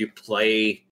and you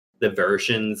play the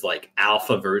versions, like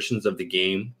alpha versions of the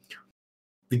game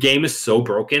is so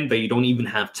broken that you don't even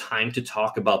have time to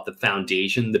talk about the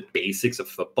foundation, the basics of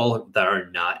football that are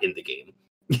not in the game.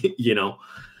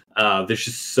 There's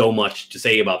just so much to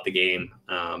say about the game,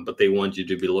 but they want you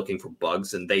to be looking for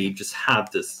bugs, and they just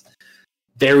have this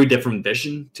very different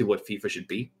vision to what FIFA should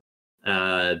be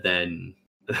than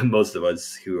most of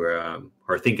us who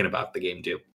are thinking about the game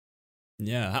do.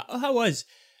 Yeah, how was?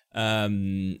 I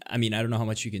mean, I don't know how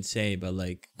much you can say, but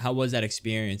like, how was that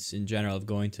experience in general of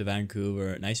going to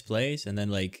Vancouver? Nice place, and then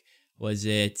like, was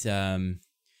it?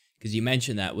 Because you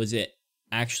mentioned that, was it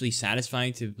actually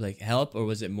satisfying to like help, or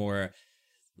was it more?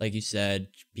 Like you said,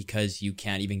 because you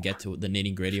can't even get to the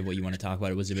nitty gritty of what you want to talk about,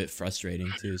 it was a bit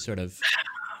frustrating to sort of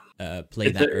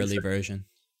play that early version.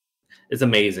 It's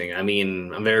amazing. I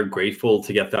mean, I'm very grateful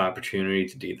to get the opportunity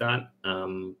to do that.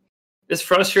 It's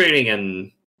frustrating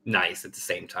and nice at the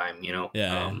same time,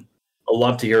 I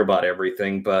love to hear about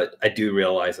everything, but I do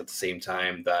realize at the same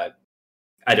time that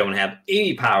I don't have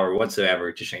any power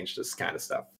whatsoever to change this kind of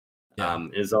stuff. Yeah.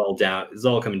 It's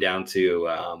all coming down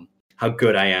to how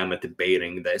good I am at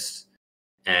debating this,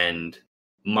 and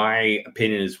my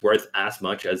opinion is worth as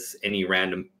much as any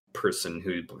random person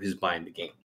who's buying the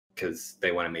game because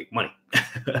they want to make money,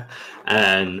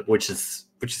 and which is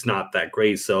not that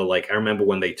great. So like I remember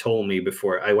when they told me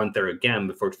before I went there again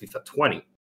before FIFA 20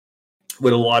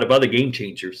 with a lot of other game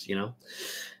changers,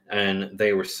 and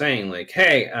they were saying like,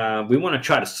 hey, we want to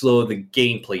try to slow the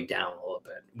gameplay down a little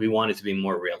bit. We want it to be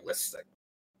more realistic.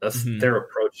 That's their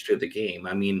approach to the game.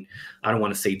 I mean, I don't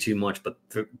want to say too much, but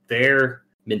their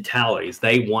mentalities,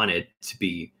 they want it to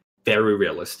be very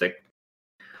realistic.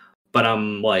 But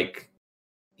I'm like,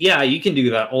 yeah, you can do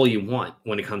that all you want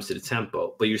when it comes to the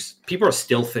tempo, but people are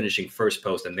still finishing first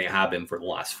post, and they have been for the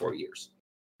last 4 years.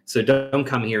 So don't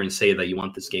come here and say that you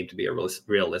want this game to be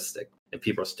realistic, and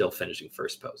people are still finishing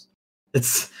first post.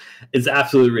 It's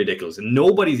absolutely ridiculous, and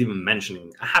nobody's even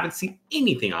mentioning. I haven't seen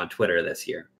anything on Twitter this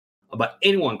year about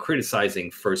anyone criticizing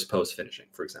first post finishing,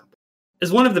 for example.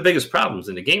 It's one of the biggest problems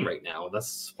in the game right now.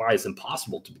 That's why it's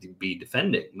impossible to be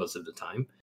defending most of the time.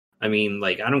 I mean,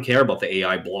 like, I don't care about the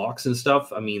AI blocks and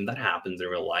stuff. I mean, that happens in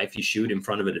real life. You shoot in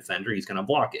front of a defender, he's going to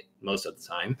block it most of the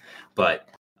time. But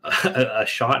a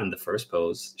shot in the first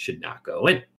post should not go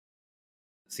in.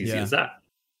 It's easy as that.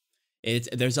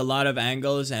 There's a lot of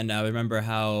angles, and I remember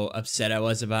how upset I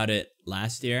was about it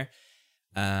last year.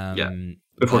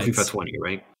 Before FIFA 20,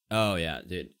 right? Oh yeah,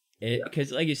 dude.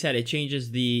 Because like you said, it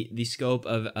changes the scope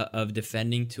of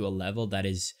defending to a level that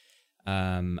is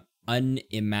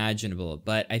unimaginable.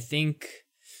 But I think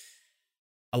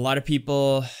a lot of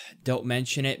people don't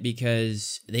mention it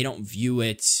because they don't view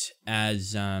it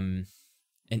as an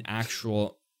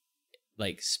actual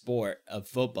like sport of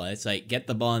football. It's like, get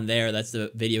the ball in there, that's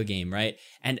the video game, right?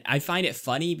 And I find it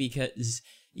funny because,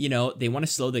 you know, they want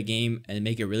to slow the game and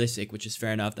make it realistic, which is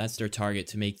fair enough. That's their target,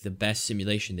 to make the best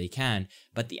simulation they can.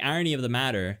 But the irony of the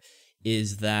matter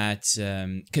is that,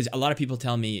 because a lot of people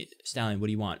tell me, Stallion, what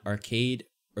do you want, arcade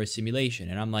or simulation?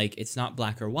 And I'm like, it's not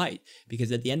black or white,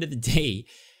 because at the end of the day,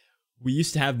 we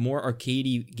used to have more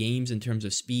arcadey games in terms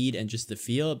of speed and just the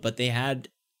feel, but they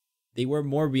were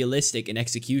more realistic in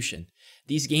execution.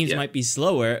 These games might be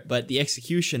slower, but the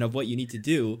execution of what you need to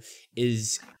do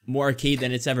is more arcade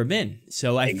than it's ever been.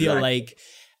 So I feel like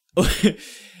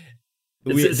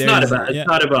it's not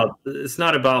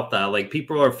about that. Like,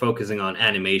 people are focusing on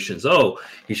animations. Oh,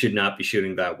 you should not be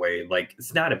shooting that way. Like,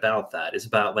 it's not about that. It's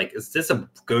about, like, is this a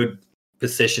good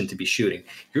position to be shooting?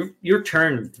 You're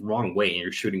turned the wrong way and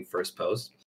you're shooting first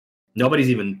post. Nobody's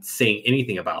even saying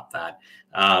anything about that.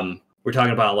 We're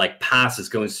talking about, like, passes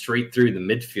going straight through the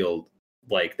midfield.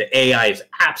 Like, the AI is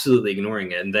absolutely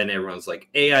ignoring it, and then everyone's like,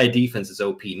 AI defense is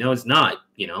OP. No, it's not.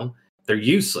 You know, they're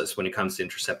useless when it comes to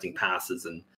intercepting passes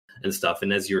and stuff.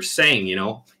 And as you're saying, you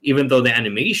know, even though the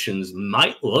animations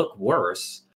might look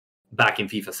worse back in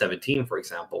FIFA 17, for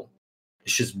example,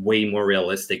 it's just way more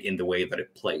realistic in the way that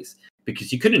it plays,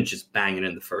 because you couldn't just bang it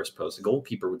in the first post. The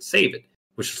goalkeeper would save it,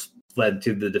 which led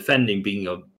to the defending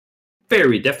being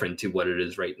very different to what it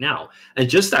is right now. And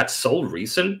just that sole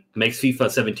reason makes FIFA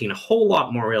 17 a whole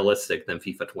lot more realistic than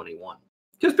FIFA 21.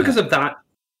 Just because of that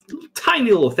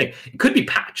tiny little thing. It could be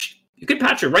patched. You could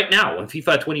patch it right now, and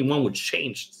FIFA 21 would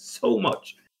change so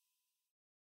much.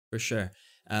 For sure.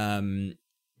 In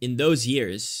those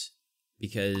years,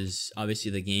 because obviously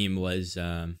the game was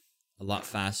a lot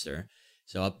faster.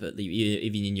 So up at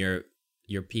even in your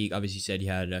peak, obviously you said you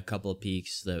had a couple of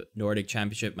peaks. The Nordic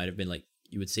Championship might have been, like,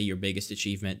 you would say, your biggest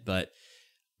achievement, but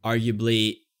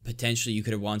arguably, potentially, you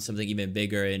could have won something even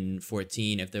bigger in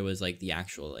 14 if there was, like, the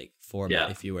actual, like,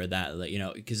 format. If you were that, like, you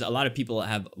know, because a lot of people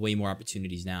have way more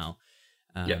opportunities now.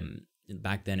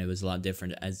 Back then, it was a lot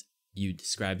different, as you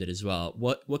described it as well.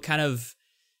 What kind of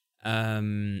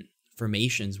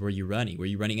formations were you running? Were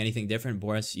you running anything different?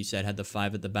 Boris, you said, had the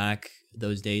 5 at the back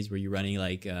those days. Were you running,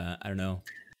 like, I don't know?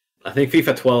 I think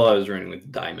FIFA 12, I was running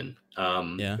with Diamond.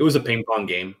 It was a ping pong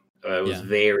game. It was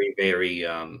very, very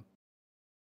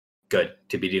good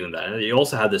to be doing that. And you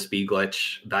also had the speed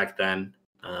glitch back then,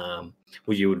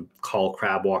 what you would call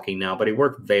crab walking now, but it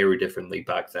worked very differently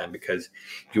back then, because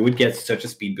you would get such a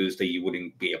speed boost that you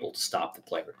wouldn't be able to stop the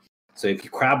player. So if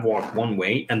you crab walked one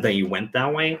way and then you went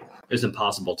that way, it's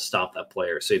impossible to stop that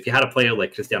player. So if you had a player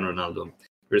like Cristiano Ronaldo,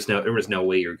 there was no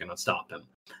way you're going to stop him.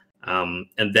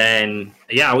 And then,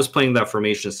 I was playing that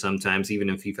formation sometimes, even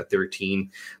in FIFA 13,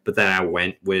 but then I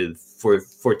went with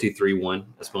 4-2-3-1,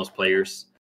 as most players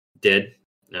did,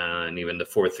 and even the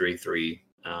 4-3-3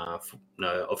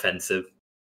 offensive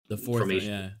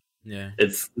formation.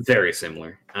 It's very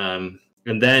similar. And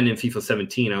then in FIFA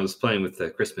 17, I was playing with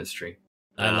the Christmas tree.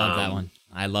 I love that one.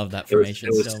 I love that formation.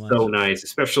 It was so nice,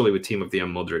 especially with Team of the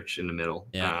Young Modric in the middle.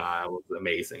 It was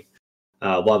amazing.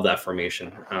 Love that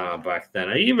formation back then.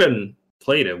 I even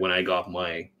played it when I got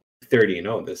my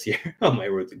 30-0 this year on my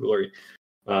road to glory.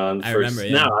 I remember.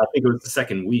 Yeah. I think it was the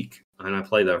second week, and I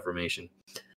played that formation.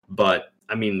 But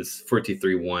I mean, this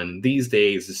 4-2-3-1 these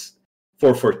days is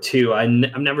 4-4-2.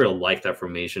 I've never really liked that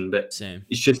formation, but same.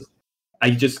 It's just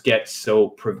I just get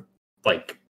so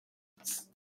like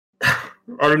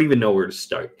I don't even know where to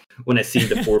start when I see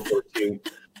the 4-4-2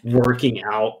 working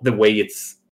out the way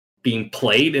it's being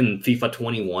played in FIFA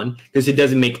 21, because it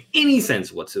doesn't make any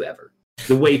sense whatsoever.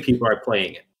 The way people are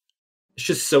playing it, it's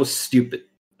just so stupid.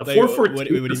 A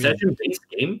 4-4-2 possession-based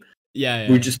game.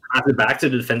 We just pass it back to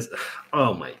the defense.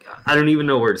 Oh my god, I don't even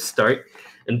know where to start.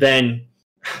 And then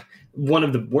one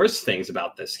of the worst things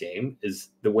about this game is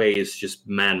the way it's just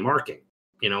man marking.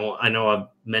 You know, I know I've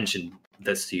mentioned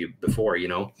this to you before. You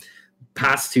know,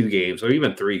 past 2 games or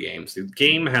even 3 games, the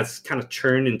game has kind of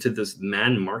turned into this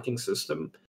man marking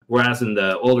system. Whereas in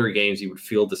the older games, you would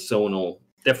feel the zonal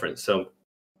difference. So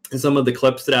in some of the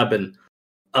clips that I've been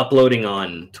uploading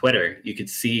on Twitter, you could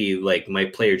see, like, my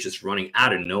player just running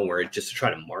out of nowhere just to try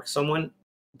to mark someone.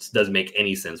 It doesn't make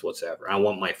any sense whatsoever. I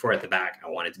want my 4 at the back. I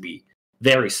want it to be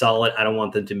very solid. I don't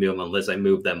want them to move unless I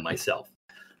move them myself.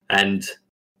 And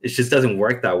it just doesn't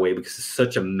work that way, because it's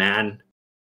such a man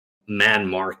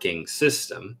marking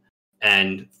system.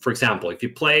 And for example, if you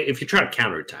try to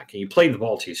counterattack and you play the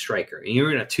ball to your striker and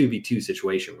you're in a 2v2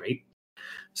 situation, right?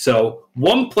 So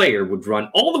one player would run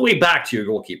all the way back to your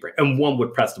goalkeeper and one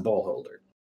would press the ball holder.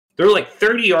 They're like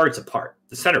 30 yards apart,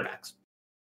 the center backs.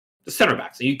 The center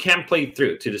backs. And you can't play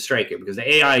through to the striker because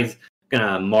the AI is going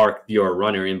to mark your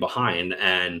runner in behind,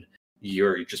 and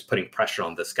you're just putting pressure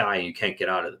on this guy, and you can't get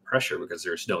out of the pressure because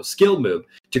there's no skill move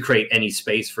to create any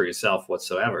space for yourself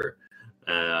whatsoever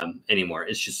anymore.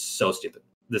 It's just so stupid,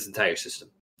 this entire system.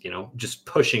 Just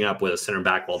pushing up with a center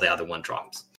back while the other one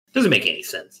drops. Doesn't make any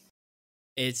sense.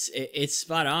 It's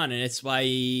spot on, and it's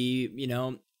why,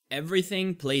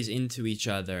 everything plays into each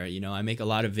other. I make a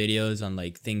lot of videos on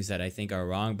like things that I think are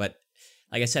wrong, but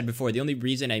like I said before, the only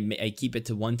reason I keep it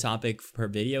to one topic per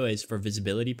video is for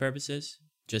visibility purposes,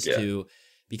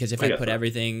 because if I put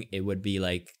everything, it would be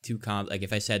like too like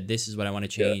if I said this is what I want to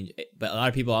change, but a lot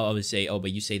of people always say, oh,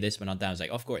 but you say this but not that. I was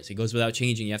like, of course it goes without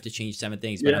changing, you have to change 7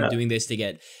 things, but I'm doing this to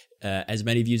get as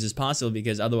many views as possible,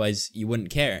 because otherwise you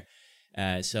wouldn't care.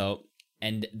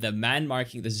 And the man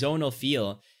marking, the zonal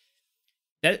feel,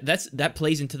 that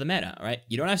plays into the meta, right?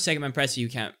 You don't have second man press,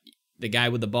 the guy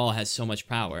with the ball has so much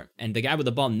power, and the guy with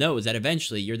the ball knows that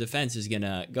eventually your defense is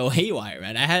gonna go haywire.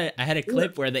 And I had a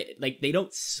clip where they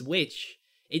don't switch.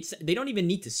 They don't even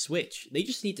need to switch. They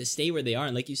just need to stay where they are.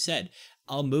 And like you said,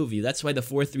 I'll move you. That's why the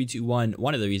 4-3-2-1,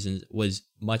 one of the reasons, was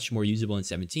much more usable in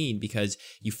 17, because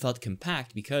you felt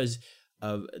compact because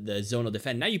of the zonal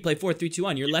defense. Now you play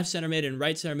 4-3-2-1. Your left center mid and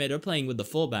right center mid are playing with the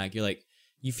fullback. You're like,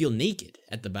 you feel naked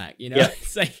at the back.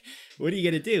 It's like, what are you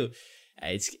gonna do?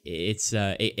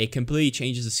 It completely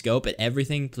changes the scope, and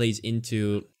everything plays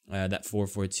into that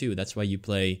 4-4-2. That's why you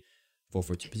play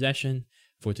 4-4-2 possession,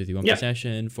 4-2-3-1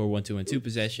 possession, 4-1-2-1-2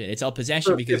 possession. It's all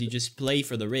possession because you just play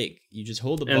for the rig. You just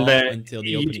hold the ball until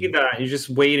the opening. You're just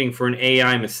waiting for an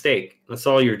AI mistake. That's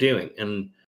all you're doing. And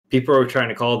people are trying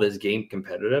to call this game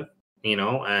competitive,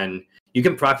 and you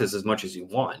can practice as much as you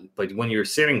want. But when you're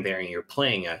sitting there and you're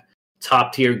playing a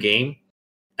top tier game,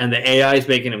 and the AI is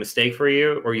making a mistake for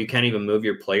you, or you can't even move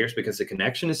your players because the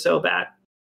connection is so bad,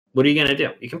 what are you going to do?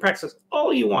 You can practice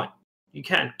all you want. You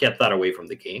can't get that away from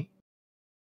the game.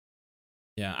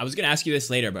 Yeah, I was going to ask you this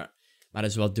later, but might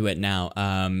as well do it now.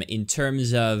 In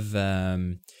terms of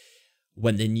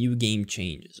when the new game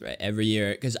changes, right? Every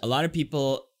year, because a lot of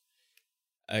people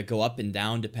go up and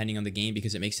down depending on the game,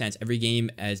 because it makes sense. Every game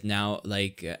has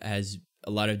a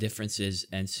lot of differences,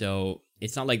 and so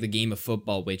it's not like the game of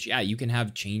football, which, you can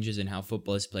have changes in how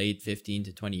football is played 15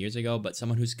 to 20 years ago, but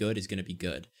someone who's good is going to be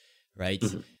good, right?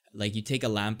 Mm-hmm. Like, you take a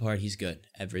Lampard, he's good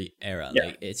every era. Yeah.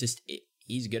 Like, it's just,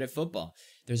 he's good at football.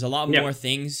 There's a lot more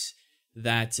things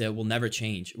that will never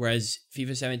change. Whereas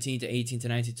FIFA 17 to 18 to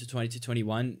 19 to 20 to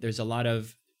 21, there's a lot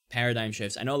of paradigm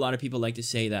shifts. I know a lot of people like to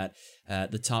say that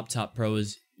the top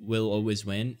pros will always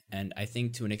win, and I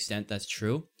think to an extent that's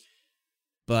true.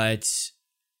 But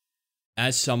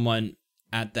as someone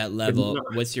at that level,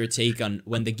 what's your take on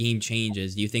when the game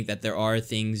changes? Do you think that there are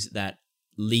things that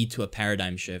lead to a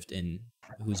paradigm shift in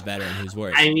who's better and who's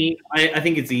worse? I mean, I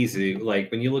think it's easy.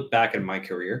 Like, when you look back at my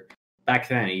career, back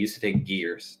then it used to take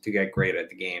years to get great at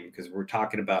the game, because we're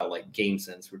talking about like game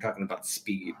sense, we're talking about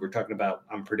speed, we're talking about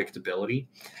unpredictability.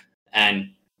 And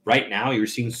right now you're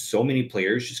seeing so many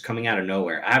players just coming out of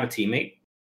nowhere. I have a teammate,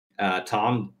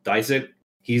 Tom Dysett.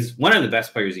 He's one of the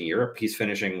best players in Europe. He's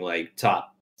finishing like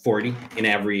top 40 in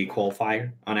every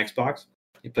qualifier on Xbox.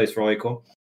 He plays for Oiko.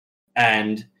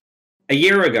 And a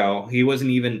year ago, he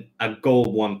wasn't even a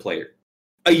gold 1 player.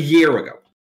 A year ago.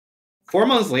 4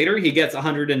 months later, he gets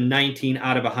 119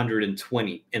 out of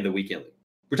 120 in the weekend league.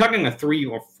 We're talking a 3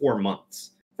 or 4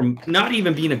 months from not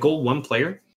even being a gold 1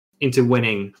 player into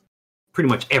winning pretty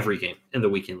much every game in the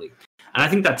weekend league. And I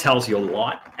think that tells you a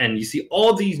lot. And you see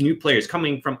all these new players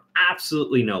coming from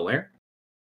absolutely nowhere,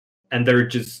 and they're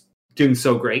just doing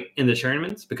so great in the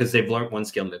tournaments because they've learned one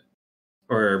skill move,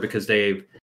 or because they've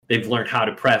learned how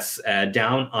to press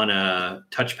down on a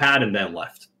touchpad and then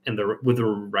left with the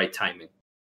right timing.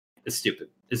 It's stupid.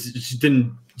 It just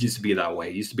didn't used to be that way.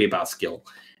 It used to be about skill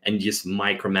and just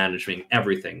micromanaging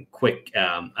everything quick.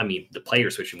 I mean, the player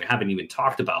switching, we haven't even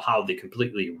talked about how they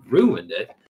completely ruined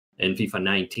it in FIFA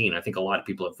 19. I think a lot of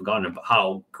people have forgotten about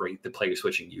how great the player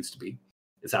switching used to be.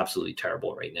 It's absolutely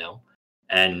terrible right now.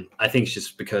 And I think it's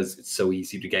just because it's so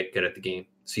easy to get good at the game.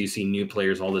 So you see new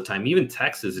players all the time. Even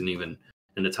Tex isn't even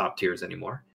in the top tiers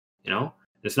anymore.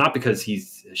 It's not because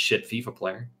he's a shit FIFA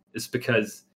player. It's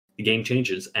because the game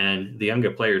changes and the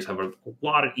younger players have a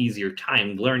lot of easier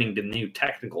time learning the new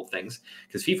technical things.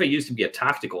 Because FIFA used to be a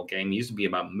tactical game. It used to be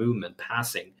about movement,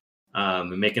 passing,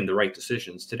 and making the right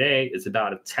decisions. Today it's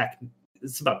about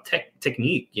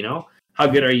technique. How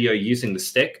good are you at using the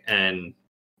stick and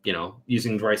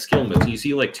using the right skill moves? You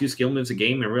see like 2 skill moves a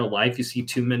game. In real life, you see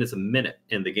 2 minutes a minute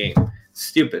in the game.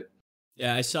 Stupid.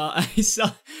 Yeah, I saw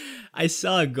I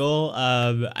saw a goal.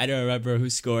 I don't remember who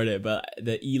scored it, but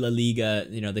the La Liga,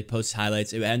 they post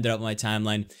highlights. It ended up on my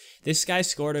timeline. This guy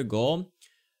scored a goal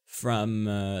from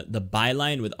the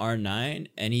byline with R9,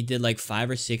 and he did like 5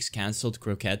 or 6 canceled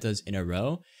croquetas in a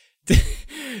row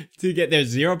to get there.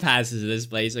 0 passes in this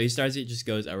play. So he starts, it just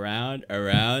goes around,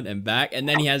 and back, and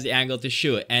then he has the angle to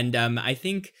shoot. And I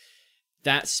think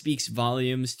that speaks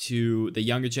volumes to the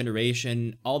younger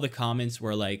generation. All the comments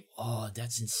were like, oh,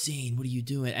 that's insane. What are you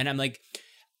doing? And I'm like,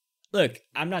 look,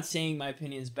 I'm not saying my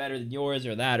opinion is better than yours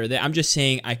or that or that. I'm just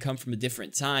saying I come from a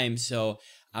different time, so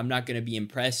I'm not going to be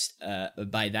impressed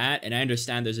by that. And I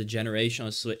understand there's a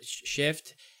generational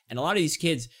shift. And a lot of these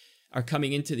kids are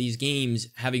coming into these games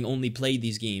having only played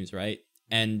these games, right?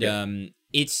 And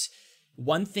it's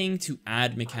one thing to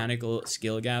add mechanical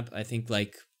skill gap. I think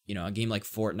like, a game like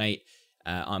Fortnite,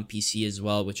 on PC as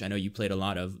well, which I know you played a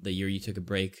lot of the year you took a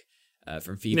break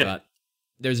from FIFA. Yeah.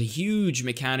 There's a huge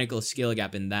mechanical skill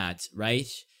gap in that, right?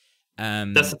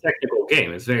 That's a technical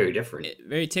game. It's very different.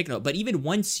 Very technical. But even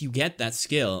once you get that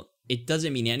skill, it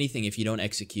doesn't mean anything if you don't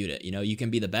execute it. You can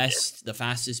be the best, the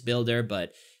fastest builder,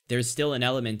 but there's still an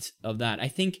element of that. I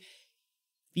think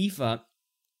FIFA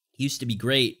used to be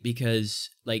great because,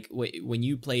 like, when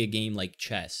you play a game like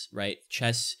chess, right?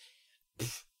 Chess,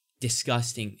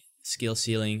 disgusting skill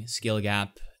ceiling, skill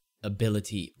gap,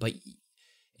 ability, but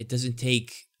it doesn't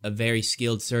take a very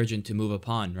skilled surgeon to move a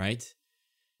pawn, right?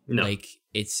 No. Like,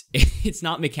 it's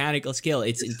not mechanical skill,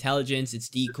 it's intelligence, it's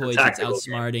decoys, it's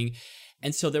outsmarting. Game.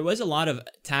 And so there was a lot of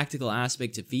tactical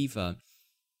aspect to FIFA,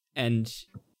 and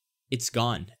it's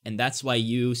gone. And that's why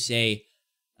you say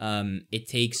it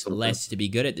takes less to be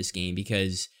good at this game,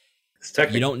 because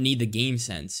you don't need the game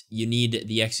sense, you need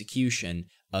the execution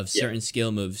of certain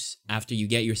skill moves after you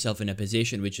get yourself in a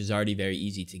position which is already very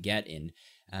easy to get in,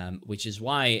 which is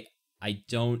why I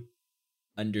don't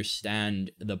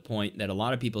understand the point that a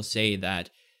lot of people say that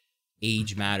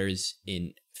age matters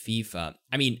in FIFA.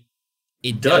 I mean,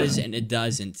 it does and it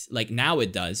doesn't. Like, now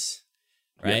it does,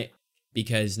 right? Yeah.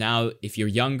 Because now if you're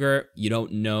younger, you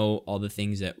don't know all the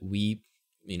things that we,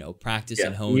 practice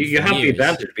and hone. You have the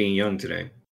advantage being young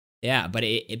today. Yeah, but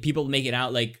people make it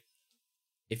out like,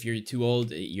 if you're too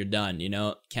old, you're done,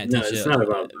 can't teach it. It's not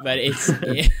about that. But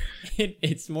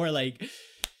it's more like,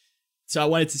 so I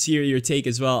wanted to see your take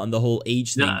as well on the whole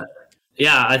age thing.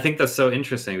 Yeah, I think that's so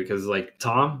interesting because, like,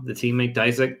 Tom, the teammate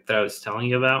Isaac that I was telling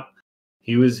you about,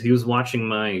 he was watching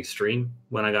my stream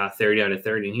when I got 30 out of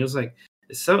 30, and he was like,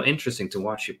 it's so interesting to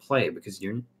watch you play because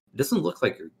it doesn't look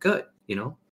like you're good,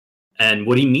 And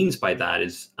what he means by that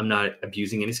is I'm not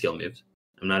abusing any skill moves.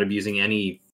 I'm not abusing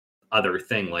any other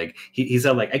thing. Like, he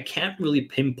said, like, I can't really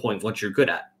pinpoint what you're good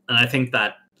at. And I think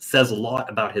that says a lot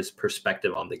about his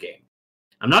perspective on the game.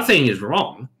 I'm not saying he's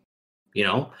wrong,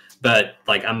 but,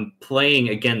 like, I'm playing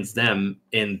against them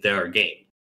in their game.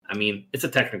 I mean, it's a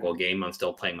technical game. I'm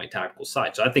still playing my tactical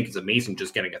side. So I think it's amazing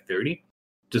just getting a 30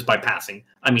 just by passing.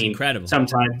 I mean, incredible.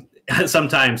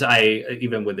 Sometimes I,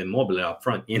 even with Immobile up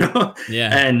front, Yeah.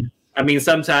 And I mean,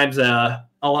 sometimes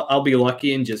I'll be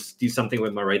lucky and just do something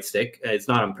with my right stick. It's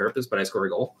not on purpose, but I score a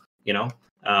goal,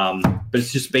 But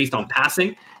it's just based on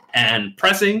passing and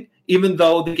pressing, even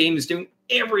though the game is doing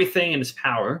everything in its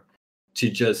power to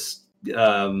just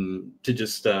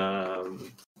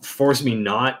force me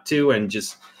not to and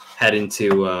just head into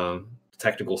the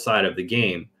technical side of the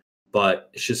game. But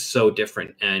it's just so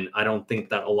different, and I don't think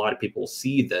that a lot of people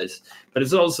see this. But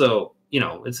it's also,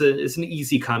 it's an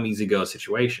easy come, easy go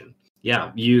situation.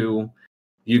 Yeah, you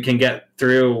can get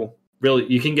through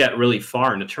really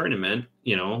far in a tournament,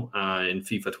 in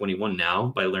FIFA 21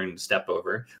 now by learning to step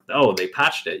over. Oh, they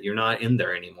patched it. You're not in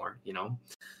there anymore,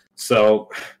 So,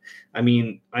 I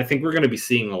mean, I think we're going to be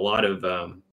seeing a lot of,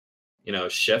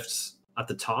 shifts at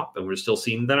the top, and we're still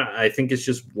seeing that. I think it's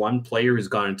just one player who's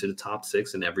gone into the top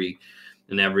 6 in every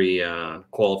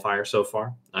qualifier so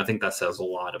far. I think that says a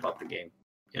lot about the game,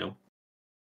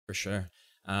 For sure.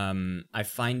 I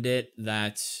find it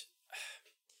that,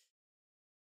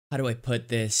 how do I put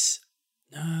this?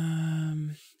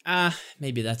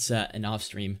 Maybe that's an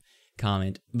off-stream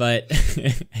comment, but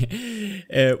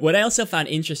what I also found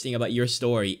interesting about your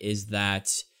story is that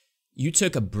you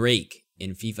took a break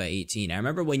in FIFA 18. I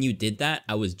remember when you did that,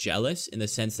 I was jealous in the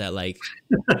sense that, like,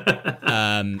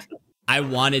 I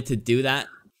wanted to do that,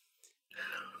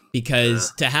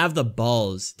 because to have the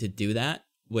balls to do that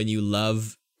when you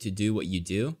love to do what you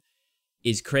do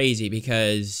is crazy,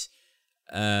 because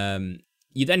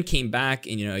you then came back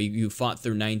and, you fought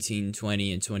through 19,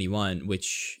 20, and 21,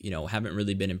 which, haven't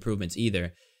really been improvements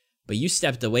either. But you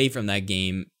stepped away from that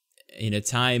game in a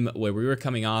time where we were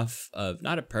coming off of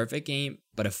not a perfect game,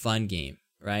 but a fun game,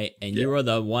 right? And you were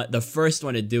the first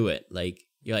one to do it. Like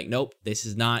you're like, nope, this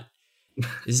is not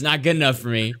good enough for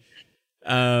me.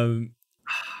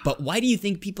 But why do you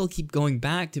think people keep going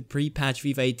back to pre-patch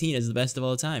FIFA 18 as the best of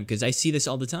all time? Because I see this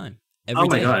all the time. Every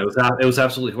day. God, it was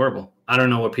absolutely horrible. I don't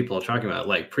know what people are talking about.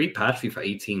 Like pre-patch FIFA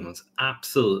 18 was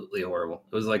absolutely horrible.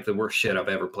 It was like the worst shit I've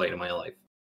ever played in my life.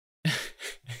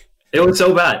 It was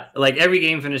so bad. Like every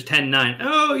game finished 10-9.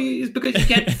 Oh, it's because you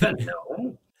can't defend.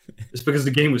 No, it's because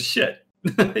the game was shit.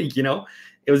 You know,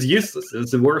 it was useless. It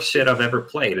was the worst shit I've ever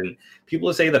played. And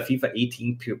people say that FIFA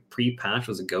 18 pre-patch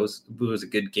was a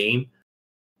good game.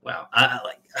 Wow,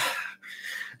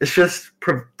 it's just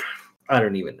I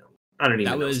don't even know.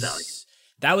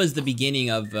 That was the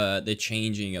beginning of the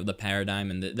changing of the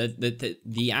paradigm, and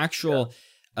the actual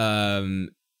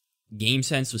game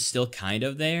sense was still kind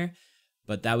of there,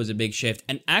 but that was a big shift.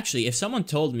 And actually, if someone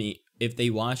told me, if they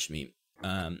watched me,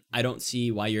 I don't see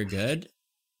why you're good.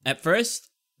 At first,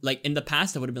 like in the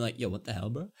past, I would have been like, yo, what the hell,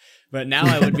 bro? But now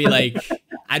I would be like,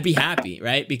 I'd be happy,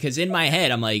 right? Because in my head,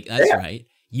 I'm like, that's right.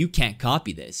 You can't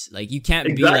copy this. Like, you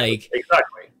can't be like,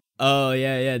 oh,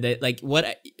 yeah. Like,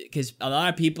 what? Because a lot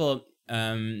of people,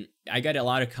 I got a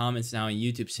lot of comments now on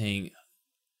YouTube saying,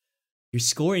 you're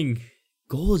scoring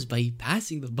goals by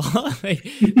passing the ball. Like,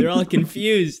 they're all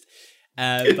confused.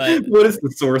 But what is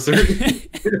the sorcerer?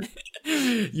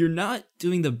 You're not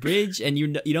doing the bridge, and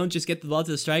you don't just get the ball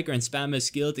to the striker and spam a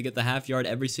skill to get the half yard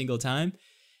every single time.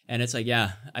 And it's like,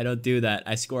 yeah, I don't do that.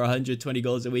 I score 120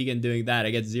 goals a week and doing that. I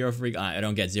get I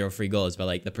don't get 0 free goals, but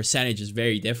like the percentage is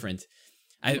very different.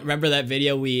 I remember that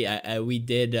video we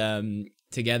did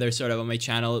together sort of on my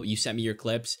channel. You sent me your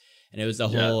clips, and it was the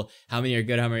whole how many are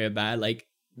good, how many are bad. Like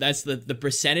that's the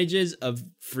percentages of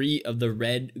the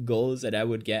red goals that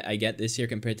I get this year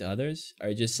compared to others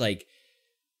are just like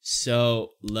so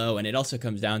low. And it also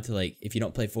comes down to like if you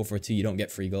don't play 4-4-2, you don't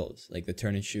get free goals. Like the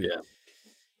turn and shoot. Yeah.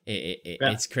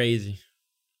 It's crazy.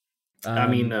 I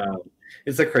mean,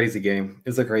 it's a crazy game.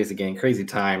 It's a crazy game. Crazy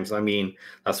times. I mean,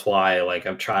 that's why like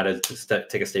I've tried to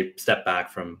take a step back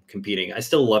from competing. I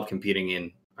still love competing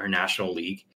in our national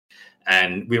league,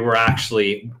 and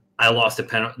I lost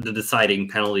the deciding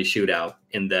penalty shootout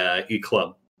in the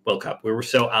E-Club World Cup. We were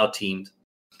so out-teamed,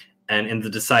 and in the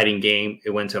deciding game,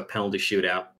 it went to a penalty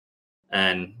shootout.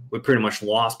 And we pretty much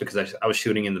lost because I was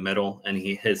shooting in the middle, and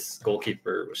his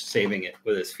goalkeeper was saving it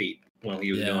with his feet while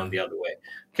he was going the other way.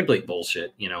 Complete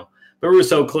bullshit, you know. But we were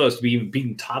so close to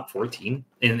being top 14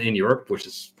 in Europe, which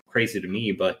is crazy to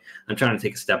me. But I'm trying to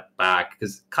take a step back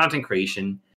because content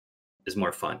creation is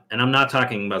more fun. And I'm not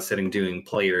talking about doing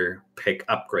player pick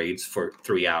upgrades for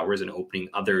 3 hours and opening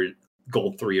other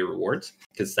gold 3 rewards,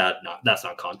 because that's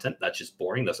not content. That's just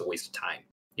boring. That's a waste of time,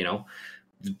 you know.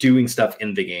 Doing stuff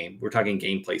in the game. We're talking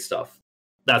gameplay stuff.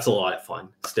 That's a lot of fun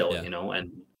still, you know,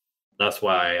 and that's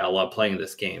why I love playing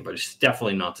this game, but it's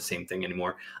definitely not the same thing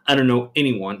anymore. I don't know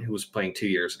anyone who was playing 2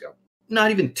 years ago.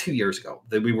 Not even 2 years ago.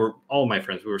 All of my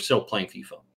friends, we were still playing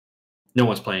FIFA. No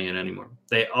one's playing it anymore.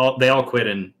 They all quit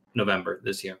in November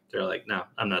this year. They're like, no,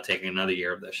 I'm not taking another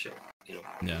year of this shit. You know?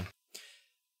 Yeah.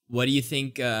 What do you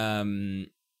think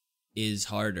is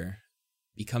harder?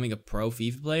 Becoming a pro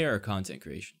FIFA player or content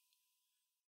creation?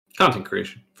 Content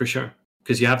creation, for sure,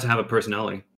 because you have to have a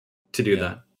personality to do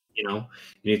that. You know,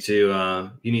 you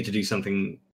need to do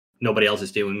something nobody else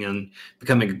is doing, and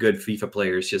becoming a good FIFA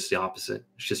player is just the opposite.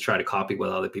 It's just try to copy what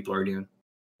other people are doing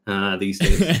these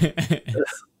days.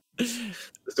 That's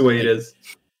the way it is.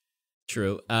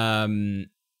 True.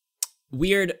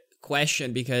 Weird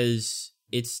question, because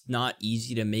it's not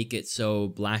easy to make it so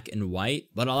black and white,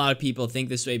 but a lot of people think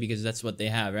this way because that's what they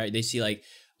have, right? They see like,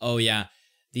 oh yeah,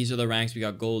 these are the ranks. We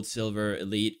got gold, silver,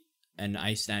 elite, and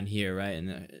I stand here, right?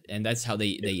 And that's how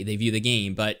they view the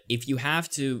game. But if you have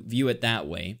to view it that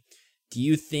way, do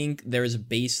you think there's a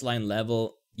baseline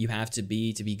level you have to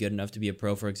be good enough to be a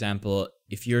pro? For example,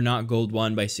 if you're not gold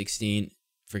 1 by 16,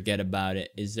 forget about it.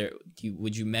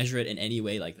 Would you measure it in any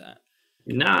way like that?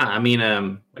 Nah, I mean,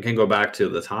 I can go back to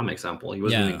the Tom example. He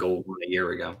wasn't in gold 1 a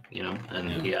year ago, you know,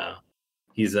 and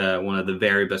he's one of the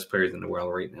very best players in the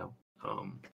world right now.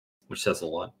 Which says a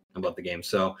lot about the game.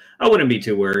 So I wouldn't be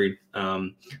too worried.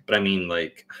 But I mean,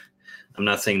 like, I'm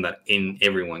not saying that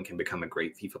everyone can become a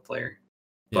great FIFA player,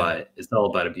 but it's all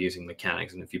about abusing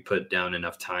mechanics. And if you put down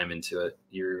enough time into it,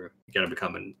 you're going to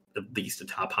become at least a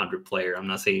top 100 player. I'm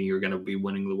not saying you're going to be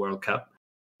winning the World Cup,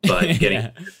 but getting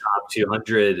to the top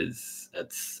 200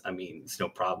 it's no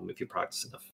problem if you practice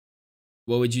enough.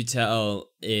 What would you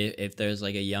tell if there's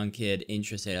like a young kid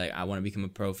interested, like, I want to become a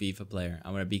pro FIFA player,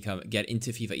 I want to get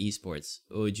into FIFA esports?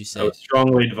 What would you say? I would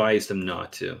strongly advise them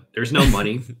not to. There's no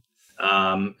money.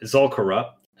 It's all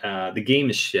corrupt. The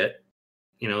game is shit.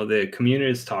 You know, the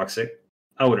community is toxic.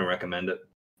 I wouldn't recommend it.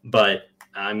 But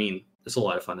I mean, it's a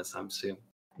lot of fun at times too.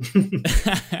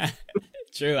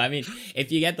 True. I mean,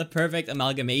 if you get the perfect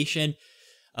amalgamation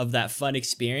of that fun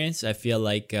experience, I feel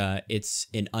like it's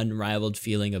an unrivaled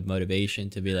feeling of motivation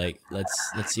to be like, let's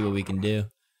see what we can do.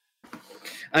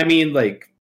 I mean, like,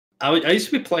 I used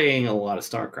to be playing a lot of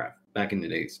StarCraft back in the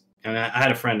days. And I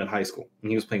had a friend at high school, and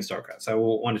he was playing StarCraft, so I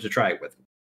wanted to try it with him.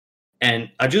 And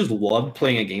I just loved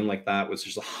playing a game like that, which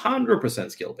is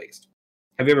 100% skill-based.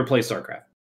 Have you ever played StarCraft?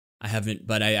 I haven't,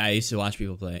 but I used to watch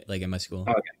people play, like, in my school.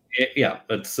 Okay. Yeah,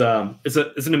 it's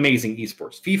an amazing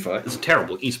esports. FIFA is a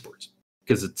terrible esports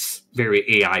because it's very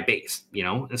AI based. You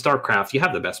know, in StarCraft, you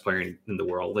have the best player in the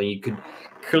world, and you could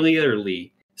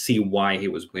clearly see why he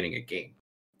was winning a game.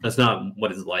 That's not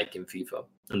what it's like in FIFA,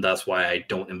 and that's why I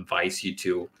don't advise you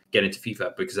to get into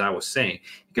FIFA. Because I was saying,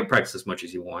 you can practice as much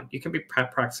as you want. You can be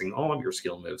practicing all of your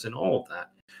skill moves and all of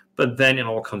that, but then it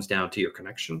all comes down to your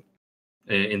connection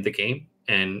in the game.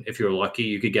 And if you're lucky,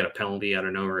 you could get a penalty out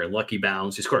of nowhere, a lucky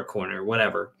bounce, you score a corner,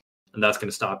 whatever. And that's going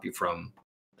to stop you from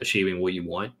achieving what you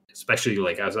want. Especially,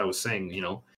 like, as I was saying, you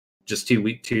know, just 3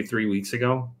 weeks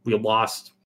ago, we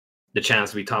lost the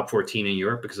chance to be top 14 in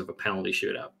Europe because of a penalty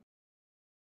shootout.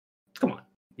 Come on,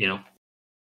 you know?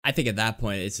 I think at that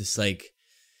point, it's just like,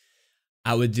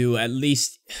 I would do at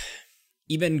least,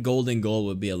 even golden goal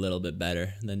would be a little bit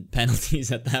better than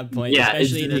penalties at that point. Yeah,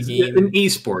 especially in a game. In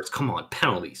esports, come on,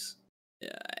 penalties.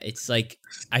 It's like,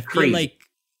 I feel like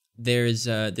there's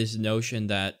this notion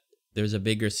that there's a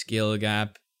bigger skill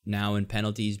gap now in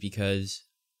penalties because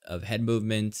of head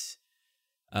movement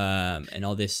and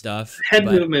all this stuff. Head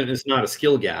movement is not a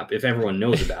skill gap if everyone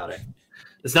knows about it.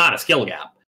 It's not a skill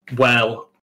gap.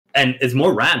 Well, and it's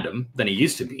more random than it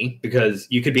used to be because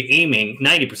you could be aiming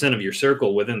 90% of your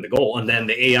circle within the goal, and then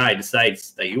the AI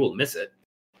decides that you will miss it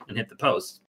and hit the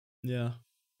post. Yeah.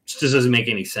 It just doesn't make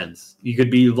any sense. You could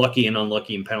be lucky and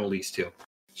unlucky in penalties too.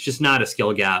 It's just not a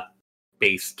skill gap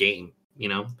based game, you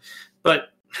know? But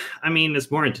I mean,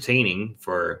 it's more entertaining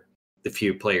for the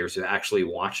few players who actually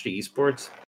watch the esports.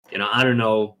 You know, I don't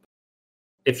know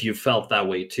if you felt that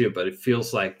way too, but it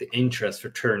feels like the interest for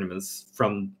tournaments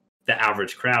from the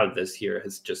average crowd this year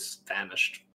has just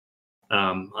vanished.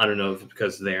 I don't know if it's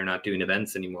because they're not doing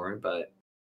events anymore, but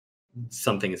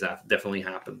something has definitely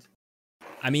happened.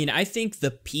 I mean, I think the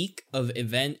peak of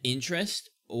event interest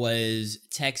was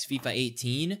Tech's FIFA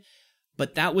 18,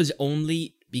 but that was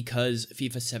only because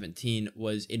FIFA 17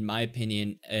 was, in my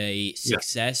opinion, a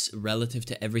success relative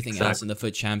to everything else in the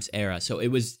FUT Champs era. So it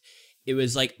was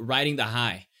like riding the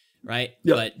high, right?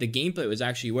 Yeah. But the gameplay was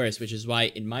actually worse, which is why,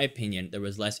 in my opinion, there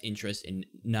was less interest in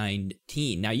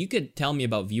 19. Now, you could tell me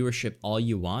about viewership all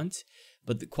you want,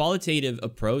 but the qualitative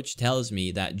approach tells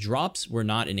me that drops were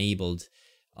not enabled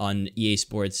on EA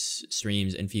Sports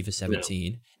streams in FIFA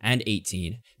 17 and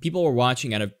 18. People were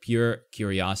watching out of pure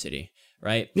curiosity,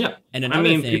 right? Yeah. And I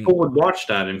mean, people would watch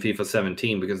that in FIFA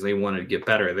 17 because they wanted to get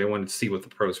better. They wanted to see what the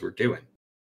pros were doing,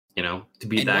 you know, to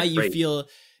be that great.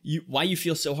 Why you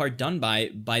feel so hard done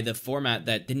by the format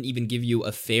that didn't even give you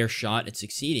a fair shot at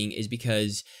succeeding is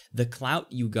because the clout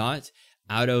you got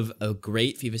out of a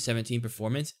great FIFA 17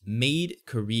 performance made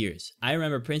careers. I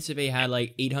remember Principe had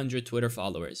like 800 Twitter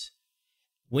followers.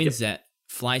 Wins that,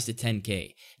 flies to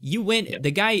 10K. You win.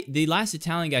 Yep. The last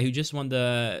Italian guy who just won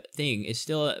the thing is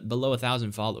still below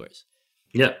 1,000 followers.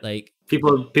 Yeah, like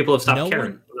people have stopped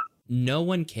caring. No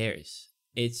one cares.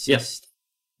 It's just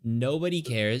nobody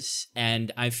cares,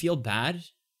 and I feel bad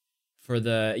for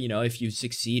the, you know, if you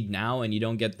succeed now and you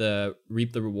don't get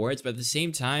reap the rewards, but at the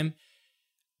same time,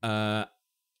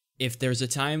 if there's a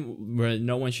time where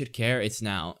no one should care, it's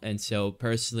now. And so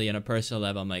personally, on a personal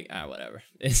level, I'm like, whatever.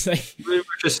 It's like,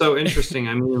 which is so interesting.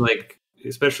 I mean, like,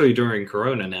 especially during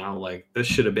Corona now, like, this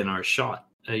should have been our shot,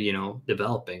 you know,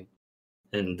 developing.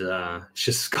 And it's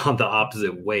just gone the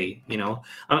opposite way, you know.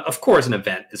 Of course, an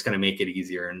event is going to make it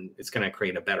easier and it's going to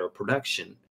create a better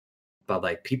production. But,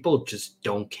 like, people just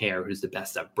don't care who's the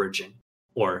best at bridging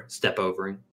or step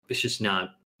overing. It's just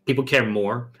not. People care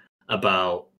more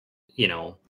about, you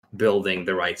know, building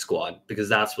the right squad, because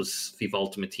that's what FIFA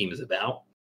Ultimate Team is about.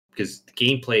 Because the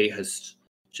gameplay has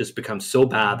just become so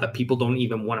bad that people don't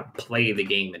even want to play the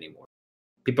game anymore.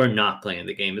 People are not playing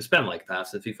the game. It's been like that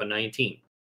since FIFA 19.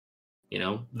 You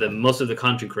know, most of the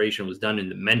content creation was done in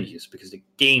the menus because the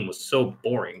game was so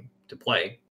boring to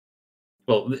play.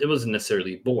 Well, it wasn't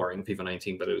necessarily boring in FIFA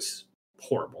 19, but it was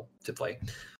horrible to play.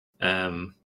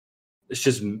 It's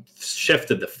just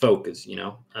shifted the focus, you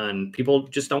know, and people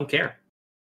just don't care.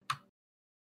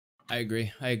 I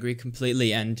agree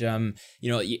completely. And,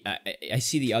 you know, I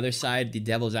see the other side, the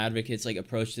devil's advocate's like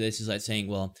approach to this is like saying,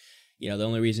 well, the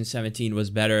only reason 17 was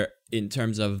better in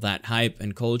terms of that hype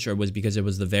and culture was because it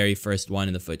was the very first one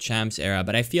in the Foot Champs era.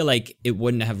 But I feel like it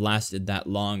wouldn't have lasted that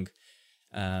long.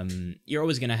 You're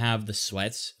always going to have the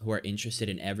sweats who are interested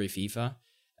in every FIFA,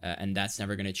 and that's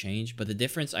never going to change. But the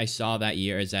difference I saw that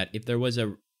year is that if there was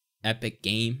a epic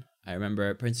game, I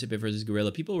remember Principe versus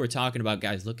Gorilla, people were talking about,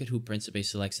 guys, look at who Principe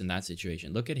selects in that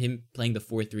situation. Look at him playing the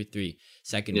 4-3-3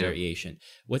 second variation.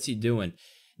 What's he doing?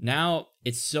 Now,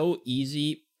 it's so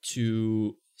easy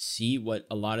to see what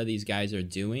a lot of these guys are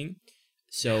doing.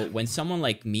 So when someone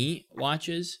like me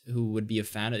watches, who would be a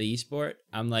fan of the esport,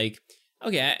 I'm like,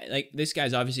 okay, like this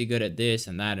guy's obviously good at this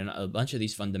and that and a bunch of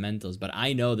these fundamentals, but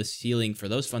I know the ceiling for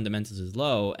those fundamentals is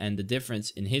low, and the difference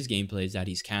in his gameplay is that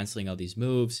he's canceling all these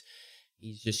moves.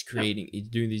 He's just creating, he's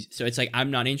doing these. So it's like, I'm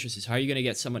not interested. So how are you going to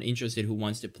get someone interested who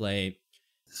wants to play?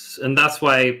 And that's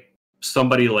why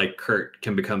somebody like Kurt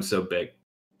can become so big,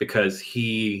 because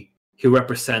he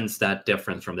represents that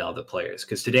difference from the other players.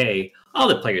 Because today, all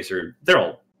the players they're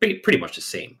all pretty much the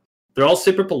same. They're all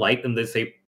super polite, and they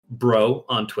say bro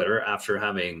on Twitter after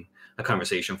having a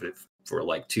conversation for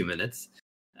like 2 minutes.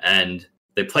 And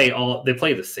they play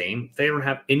the same. They don't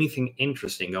have anything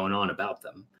interesting going on about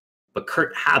them. But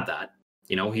Kurt had that.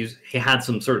 He had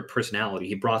some sort of personality.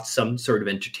 He brought some sort of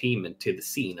entertainment to the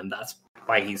scene, and that's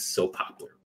why he's so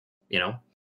popular.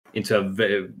 Into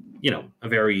a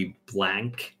very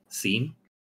blank scene.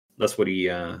 That's what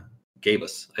he gave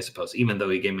us, I suppose. Even though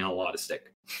he gave me a lot of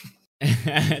stick.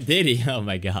 Did he? Oh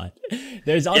my god!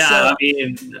 There's also I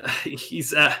mean,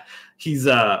 he's I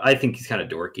think he's kind of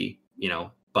dorky,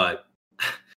 but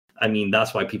I mean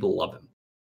that's why people love him.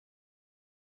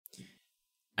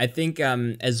 I think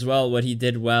as well, what he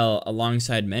did well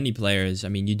alongside many players, I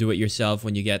mean, you do it yourself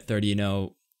when you get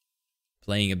 30-0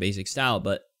 playing a basic style,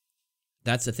 but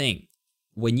that's the thing.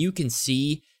 When you can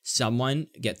see someone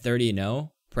get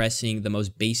 30-0 pressing the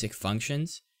most basic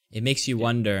functions, it makes you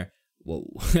wonder, whoa,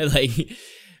 like,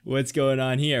 what's going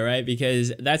on here, right?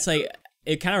 Because that's like,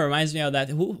 it kind of reminds me of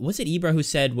that, was it Ibra who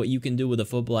said, what you can do with a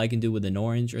football, I can do with an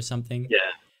orange or something? Yeah.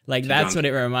 Like, that's what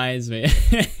it reminds me.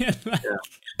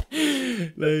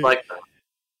 Like that.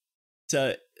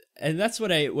 So, and that's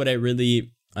what I really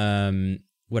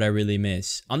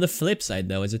miss. On the flip side,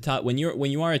 though, as when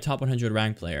you are a top 100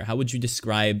 ranked player, how would you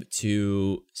describe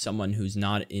to someone who's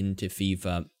not into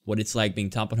FIFA what it's like being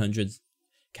top 100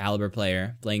 caliber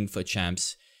player playing Foot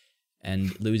Champs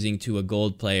and losing to a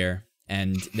gold player,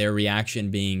 and their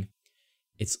reaction being,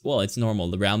 it's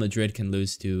normal. The Real Madrid can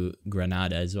lose to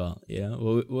Granada as well.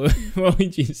 What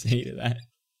would you say to that?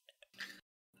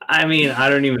 I mean, I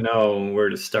don't even know where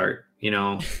to start.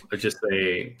 It's just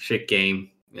a shit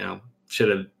game. Should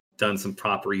have done some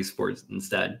proper esports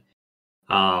instead.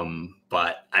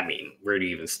 But I mean, where do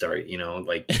you even start?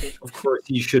 Like, of course,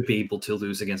 you should be able to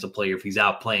lose against a player if he's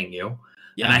outplaying you.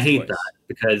 Yeah, and I hate that,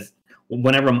 because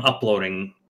whenever I'm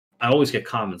uploading, I always get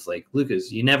comments like,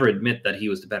 Lucas, you never admit that he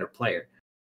was the better player.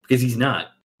 Because he's not.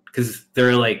 Because there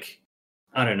are like,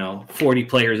 I don't know, 40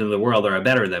 players in the world that are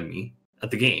better than me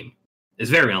at the game. It's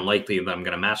very unlikely that I'm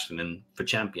going to match them for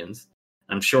champions.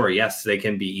 I'm sure, yes, they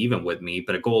can be even with me,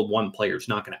 but a gold 1 player is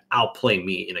not going to outplay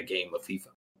me in a game of FIFA.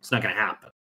 It's not going to happen.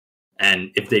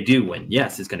 And if they do win,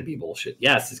 yes, it's going to be bullshit.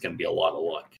 Yes, it's going to be a lot of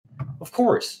luck. Of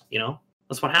course,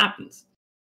 that's what happens.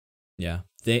 Yeah,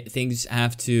 things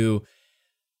have to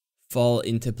fall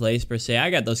into place per se.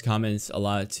 I got those comments a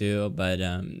lot too, but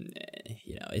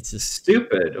it's just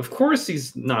stupid. Of course,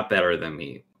 he's not better than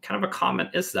me. What kind of a comment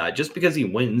is that? Just because he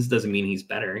wins doesn't mean he's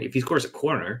better. If he scores a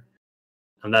corner,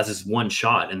 and that's his one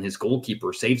shot, and his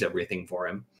goalkeeper saves everything for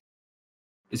him,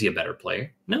 is he a better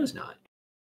player? No, he's not.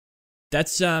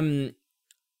 That's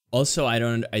also, I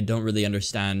don't really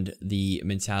understand the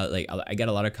mentality. Like, I get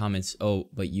a lot of comments, oh,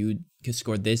 but you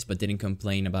scored this but didn't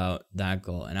complain about that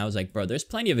goal. And I was like, bro, there's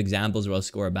plenty of examples where I'll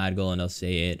score a bad goal and I'll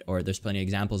say it, or there's plenty of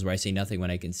examples where I say nothing when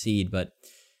I concede. But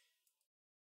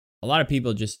a lot of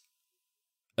people just,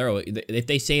 if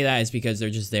they say that, it's because they're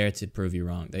just there to prove you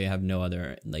wrong. They have no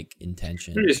other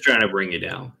intention. They're just trying to bring you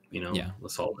down, Yeah,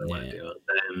 that's all they want to do.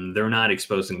 And they're not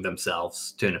exposing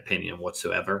themselves to an opinion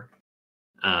whatsoever.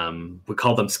 We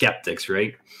call them skeptics,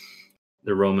 right?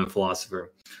 The Roman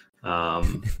philosopher.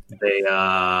 They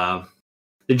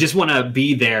just want to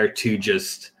be there to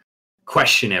just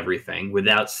question everything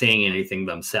without saying anything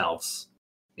themselves,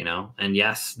 And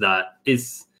yes, that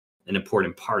is an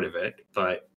important part of it.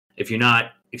 But if you're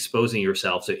not exposing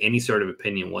yourself to any sort of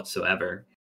opinion whatsoever,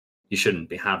 you shouldn't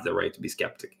have the right to be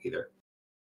skeptic either.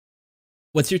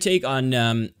 What's your take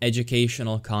on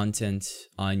educational content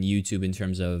on YouTube in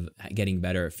terms of getting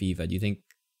better at FIFA? Do you think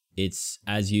it's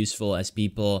as useful as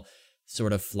people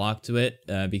sort of flock to it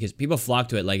because people flock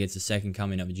to it like it's the second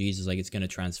coming of Jesus, like it's going to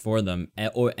transform them.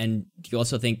 And do you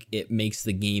also think it makes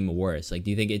the game worse? Like, do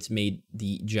you think it's made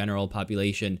the general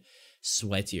population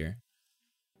sweatier?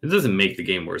 It doesn't make the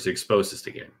game worse. It exposes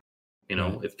the game. You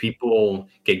know, Right. if people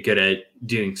get good at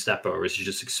doing step overs, it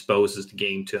just exposes the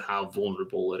game to how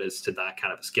vulnerable it is to that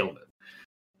kind of a skill move.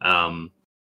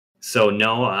 So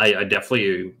no, I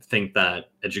definitely think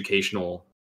that educational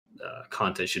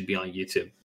content should be on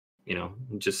YouTube. You know,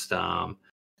 just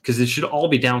because it should all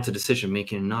be down to decision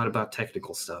making and not about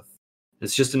technical stuff.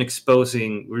 It's just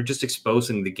we're just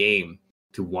exposing the game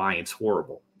to why it's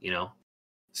horrible. You know,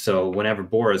 so whenever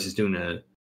Boris is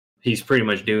he's pretty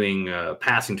much doing a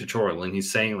passing tutorial, and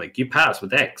he's saying like, you pass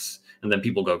with X, and then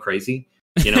people go crazy.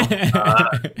 You know,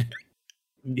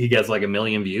 he gets like 1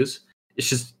 million views. It's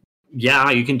just,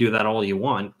 yeah, you can do that all you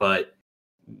want, but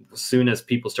as soon as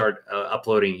people start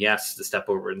uploading the step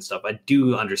over and stuff, I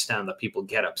do understand that people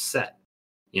get upset.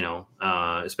 You know,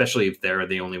 especially if they're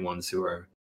the only ones who are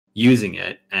using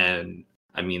it. And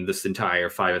I mean, this entire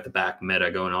 5 at the back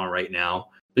meta going on right now,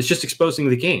 it's just exposing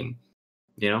the game.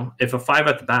 You know, if a 5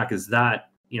 at the back is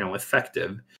that, you know,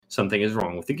 effective, something is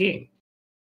wrong with the game.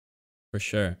 For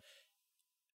sure.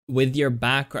 With your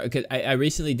background, because I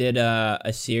recently did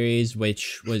a series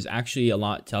which was actually a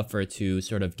lot tougher to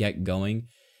sort of get going,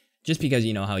 just because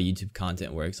you know how YouTube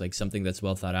content works. Like something that's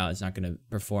well thought out is not going to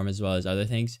perform as well as other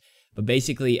things. But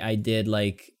basically, I took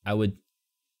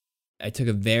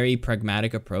a very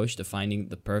pragmatic approach to finding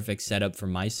the perfect setup for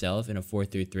myself in a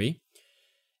 4-3-3.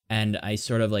 And I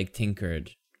sort of like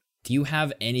tinkered. Do you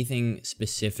have anything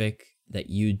specific that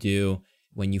you do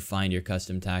when you find your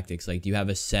custom tactics? Like, do you have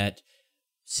a set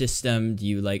system? Do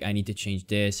you like, I need to change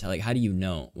this? Like, how do you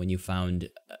know when you found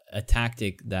a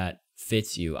tactic that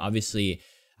fits you? Obviously,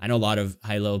 I know a lot of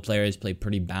high-level players play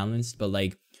pretty balanced, but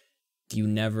like, do you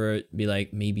never be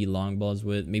like, maybe long balls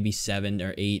with maybe 7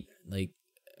 or 8? Like,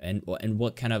 and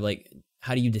what kind of like,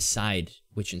 how do you decide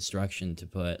which instruction to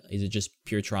put? Is it just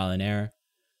pure trial and error?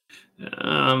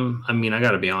 I mean, I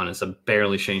got to be honest. I've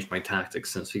barely changed my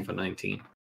tactics since FIFA 19.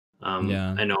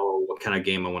 Yeah. I know what kind of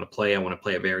game I want to play. I want to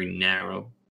play a very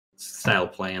narrow style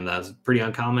play, and that's pretty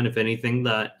uncommon. If anything,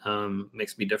 that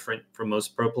makes me different from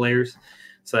most pro players.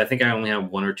 So I think I only have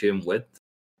 1 or 2 in width,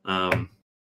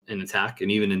 in attack,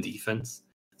 and even in defense.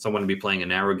 So I want to be playing a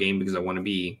narrow game because I want to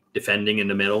be defending in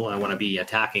the middle. I want to be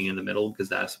attacking in the middle because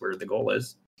that's where the goal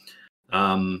is.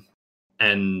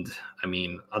 And I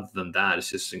mean, other than that, it's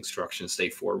just instructions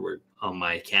stay forward on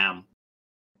my cam.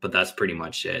 But that's pretty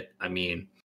much it. I mean,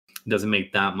 it doesn't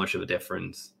make that much of a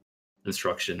difference.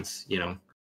 Instructions, you know.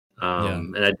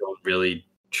 And I don't really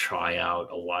try out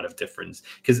a lot of difference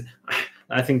because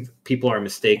I think people are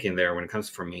mistaken there when it comes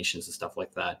to formations and stuff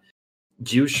like that.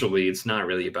 Usually, it's not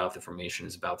really about the formation;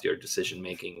 it's about your decision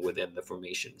making within the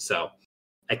formation. So,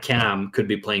 a cam could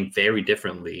be playing very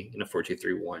differently in a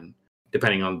 4-2-3-1,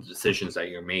 depending on the decisions that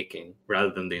you're making,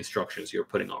 rather than the instructions you're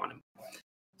putting on him.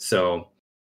 So,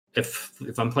 if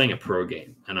I'm playing a pro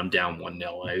game and I'm down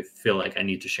 1-0, I feel like I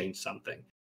need to change something.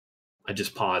 I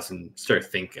just pause and start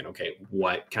thinking, okay,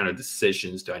 what kind of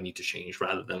decisions do I need to change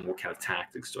rather than what kind of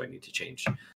tactics do I need to change?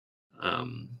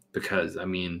 Because, I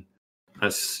mean,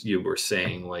 as you were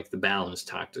saying, like the balanced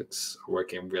tactics are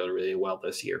working really, really well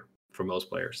this year for most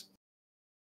players.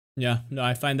 Yeah, no,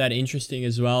 I find that interesting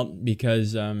as well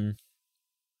because the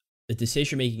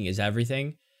decision making is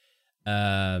everything.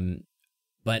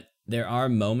 But there are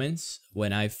moments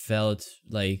when I felt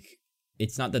like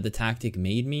it's not that the tactic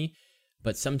made me,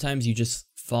 but sometimes you just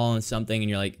fall on something and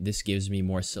you're like, this gives me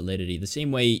more solidity. The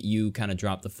same way you kind of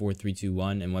dropped the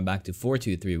 4-3-2-1 and went back to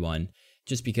 4-2-3-1,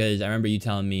 just because I remember you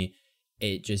telling me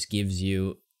it just gives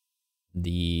you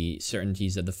the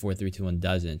certainties that the 4-3-2-1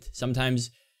 doesn't.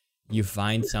 Sometimes you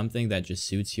find something that just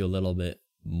suits you a little bit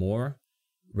more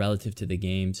relative to the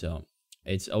game. So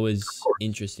it's always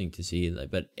interesting to see.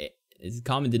 But it's a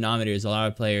common denominator is a lot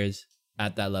of players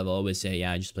at that level always say,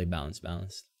 yeah, I just play balanced.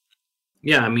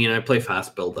 Yeah, I mean, I play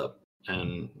fast build-up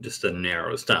and just a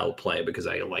narrow style play because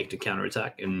I like to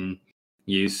counterattack and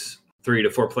use 3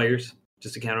 to 4 players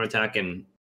just to counterattack, and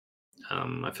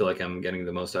I feel like I'm getting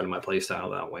the most out of my play style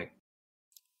that way.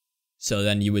 So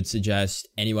then you would suggest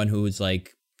anyone who's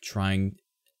like trying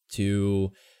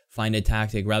to find a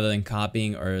tactic rather than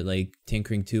copying or like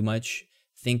tinkering too much,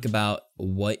 think about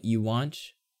what you want,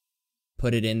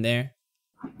 put it in there,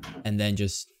 and then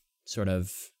just sort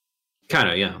of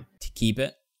yeah, to keep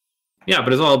it. Yeah,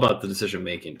 but it's all about the decision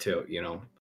making too, you know.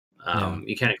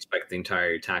 You can't expect the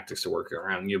entire tactics to work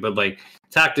around you, but like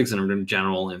tactics in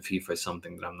general in FIFA is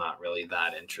something that I'm not really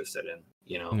that interested in,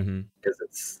 you know, because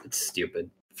it's stupid.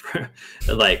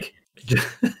 Like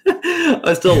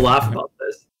I still laugh about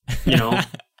this. You know,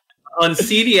 on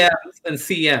CDMs and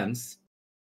CMs,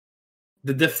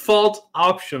 the default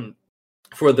option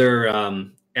for their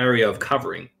area of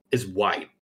covering is wide.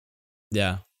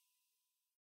 Yeah.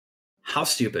 How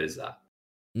stupid is that?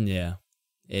 Yeah.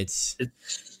 It's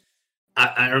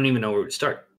I don't even know where to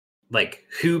start. Like,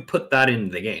 who put that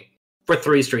into the game for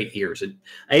 3 straight years? And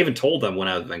I even told them when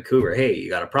I was in Vancouver, hey, you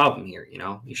got a problem here, you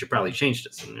know? You should probably change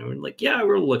this. And they were like, yeah,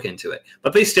 we'll look into it.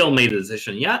 But they still made a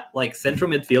decision. Yeah, like central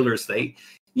midfielders, they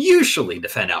usually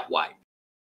defend out wide.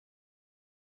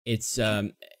 It's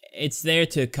there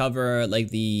to cover like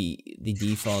the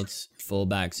default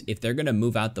fullbacks. If they're gonna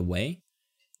move out the way,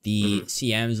 the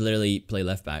CMs literally play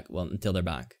left back. Well, until they're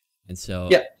back, and so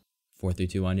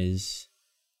 4-3-2-1 is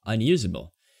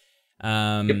unusable.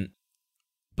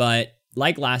 But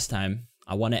like last time,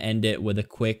 I want to end it with a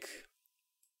quick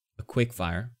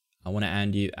fire. I want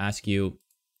to ask you,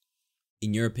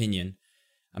 in your opinion,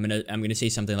 I'm gonna say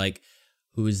something like,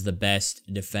 who is the best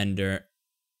defender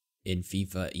in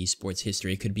FIFA esports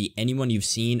history? It could be anyone you've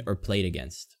seen or played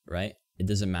against, right? It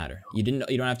doesn't matter. You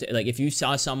don't have to, like, if you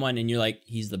saw someone and you're like,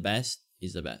 he's the best,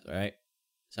 all right?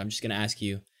 So I'm just gonna ask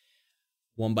you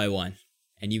one by one,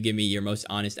 and you give me your most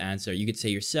honest answer. You could say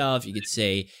yourself, you could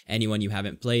say anyone you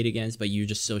haven't played against, but you're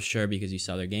just so sure because you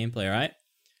saw their gameplay, all right?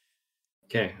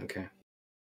 Okay.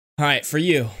 All right, for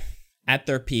you, at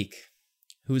their peak,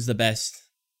 who's the best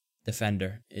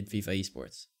defender in FIFA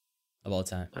esports of all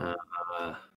time?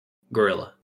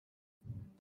 Gorilla.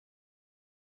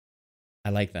 I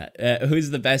like that. Who's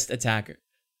the best attacker?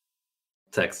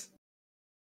 Tex.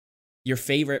 Your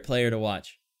favorite player to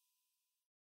watch?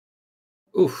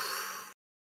 Oof.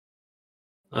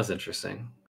 That's interesting.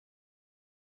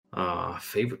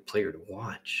 Favorite player to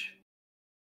watch?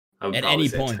 At any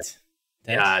point.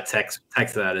 Yeah, Tex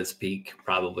at his peak,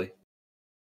 probably.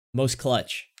 Most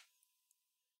clutch?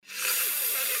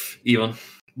 Even.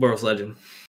 Boros Legend.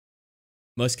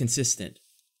 Most consistent?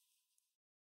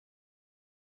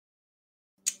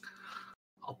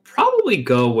 I'll probably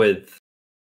go with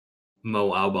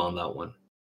Mo Alba on that one.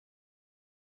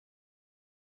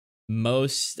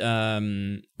 Most,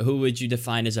 who would you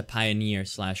define as a pioneer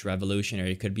 /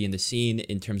 revolutionary? It could be in the scene,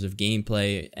 in terms of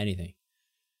gameplay, anything.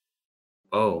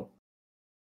 Oh,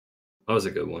 that was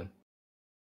a good one.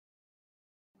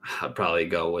 I'd probably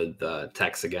go with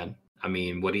Tex again. I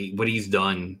mean, what he's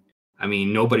done. I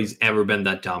mean, nobody's ever been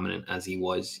that dominant as he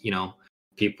was. You know,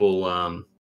 people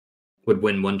would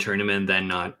win one tournament, then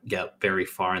not get very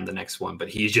far in the next one. But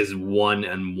he's just won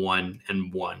and won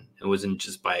and won. It wasn't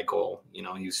just by a goal. You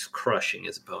know, he was crushing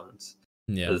his opponents.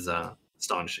 Yeah, it was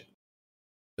astonishing.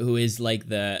 Who is like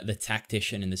the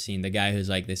tactician in the scene? The guy who's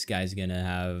like, this guy's gonna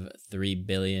have 3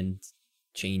 billion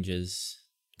changes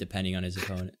depending on his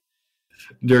opponent.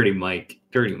 Dirty Mike.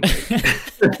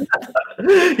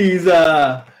 He's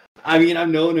I mean, I've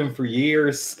known him for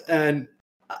years, and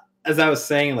as I was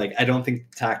saying, like, I don't think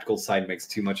the tactical side makes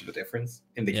too much of a difference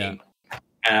in the game.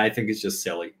 And I think it's just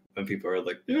silly when people are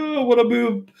like, yeah, I want to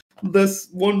move this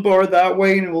one bar that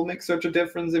way and it will make such a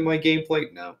difference in my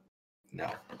gameplay. No,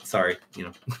 sorry,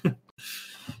 you know.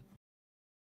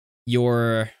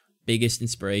 Your biggest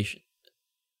inspiration?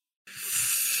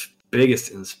 Biggest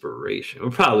inspiration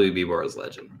would probably be Boros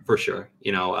Legend, for sure.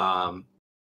 You know,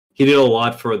 he did a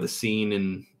lot for the scene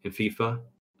in FIFA,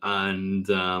 and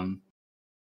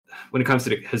when it comes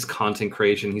to his content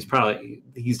creation, he's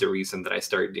the reason that I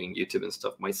started doing YouTube and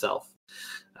stuff myself.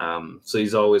 So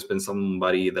he's always been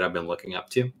somebody that I've been looking up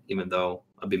to, even though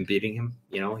I've been beating him.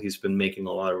 You know, he's been making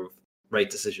a lot of right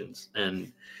decisions,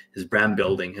 and his brand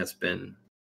building has been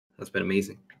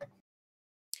amazing.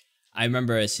 I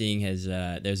remember seeing his.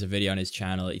 There's a video on his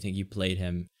channel. I think you played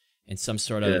him in some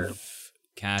sort of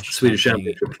cash Swedish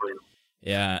Championship.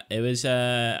 Yeah, it was.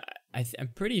 I'm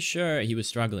pretty sure he was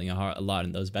struggling a lot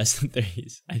in those best of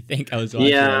threes. I think I was watching.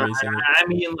 Yeah, I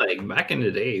mean, like back in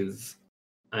the days,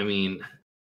 I mean,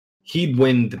 he'd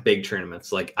win the big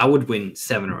tournaments. Like I would win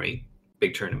 7 or 8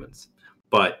 big tournaments,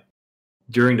 but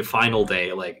during the final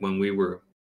day, like when we were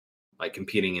like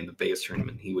competing in the biggest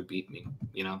tournament, he would beat me.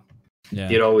 You know,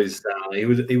 he'd always he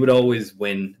would always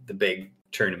win the big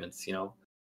tournaments. You know,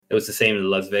 it was the same in the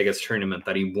Las Vegas tournament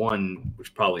that he won,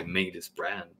 which probably made his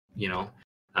brand. You know.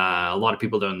 A lot of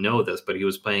people don't know this, but he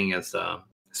was playing as a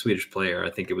Swedish player. I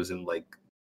think it was in like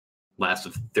last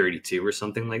of 32 or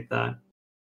something like that.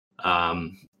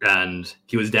 And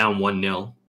he was down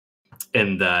 1-0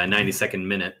 in the 92nd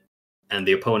minute, and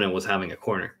the opponent was having a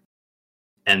corner.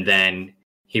 And then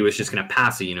he was just going to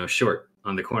pass it, short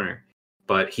on the corner.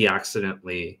 But he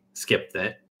accidentally skipped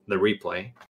the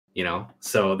replay,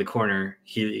 So the corner,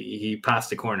 he passed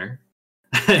the corner,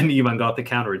 and Ivan got the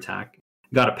counterattack,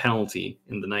 got a penalty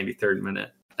in the 93rd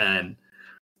minute, and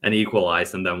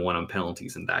equalized, and then won on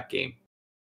penalties in that game.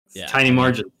 Yeah, Tiny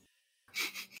margin.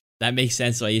 That makes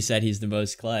sense why you said he's the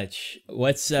most clutch.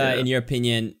 What's in your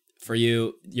opinion, for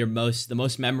you, the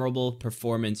most memorable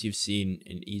performance you've seen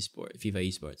in FIFA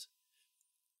esports?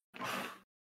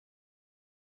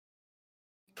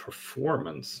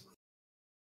 Performance.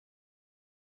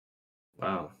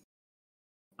 Wow.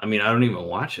 I mean, I don't even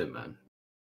watch it, man.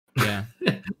 Yeah.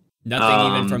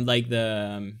 Nothing even from like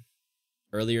the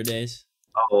earlier days?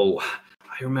 Oh,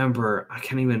 I remember.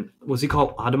 Was he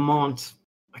called Adamant?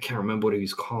 I can't remember what he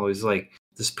was called. He's like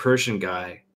this Persian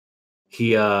guy.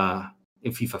 He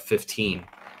in FIFA 15.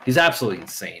 He's absolutely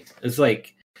insane. It's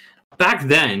like back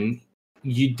then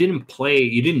you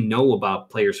didn't know about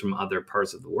players from other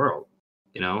parts of the world,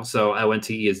 So I went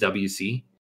to ESWC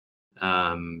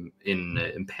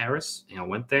in Paris, and I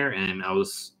went there, and I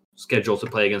was scheduled to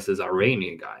play against this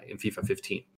Iranian guy in FIFA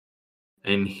 15.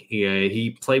 And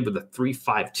he played with a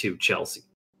 3-5-2 Chelsea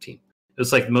team. It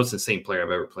was like the most insane player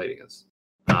I've ever played against.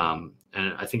 And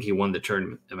I think he won the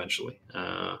tournament eventually.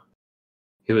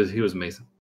 He was amazing.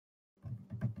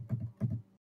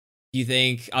 Do you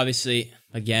think, obviously,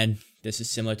 again, this is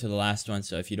similar to the last one,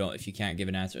 so if you can't give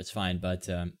an answer, it's fine. But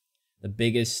the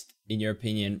biggest, in your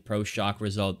opinion, pro shock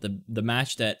result, the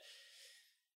match that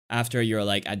after you're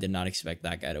like, I did not expect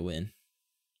that guy to win.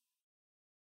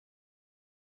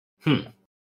 I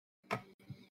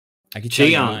could tell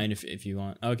you mine if you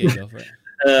want. Okay, go for it.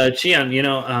 Chian,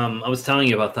 I was telling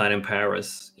you about that in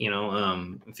Paris, in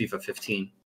FIFA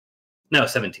 15. No,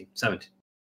 17.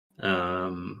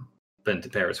 Been to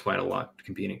Paris quite a lot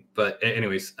competing. But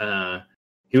anyways,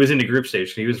 he was in the group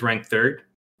stage. He was ranked 3rd,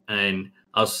 and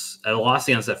I lost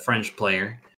against a French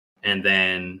player, and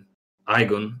then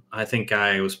Aigun, I think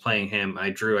I was playing him.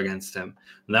 I drew against him,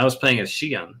 and I was playing as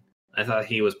Xian. I thought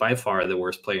he was by far the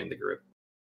worst player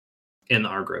in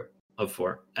our group of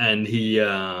 4, and he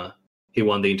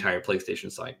won the entire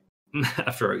PlayStation side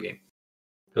after a game.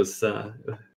 It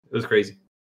was crazy.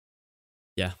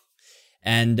 Yeah,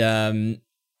 and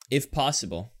if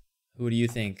possible, who do you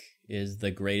think is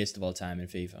the greatest of all time in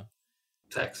FIFA?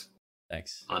 Tex.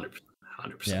 100%.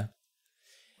 Yeah.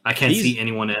 I can't see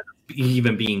anyone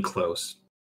even being close.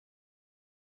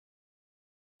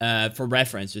 For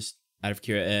reference, just out of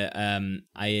curiosity,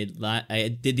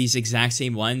 I did these exact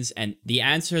same ones, and the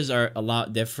answers are a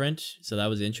lot different, so that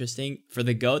was interesting. For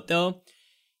the GOAT, though,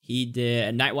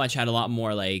 Nightwatch had a lot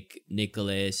more like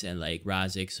Nicholas and like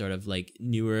Razik, sort of like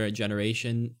newer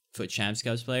generation FUT Champs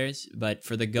Cup players. But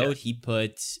for the GOAT, he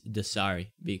put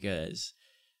Dasari because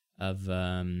of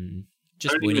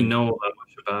just I don't even know that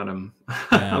much about him.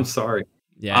 Yeah. I'm sorry.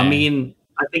 Yeah. I mean,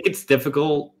 I think it's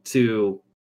difficult to.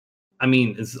 I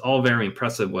mean, it's all very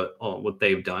impressive what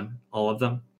they've done, all of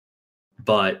them,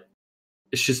 but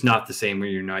it's just not the same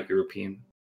when you're not European.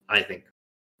 I think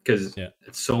because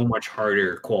it's so much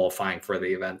harder qualifying for the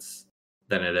events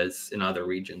than it is in other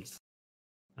regions.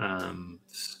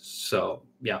 So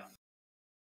yeah.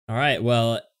 All right,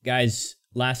 well, guys,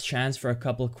 last chance for a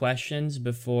couple of questions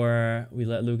before we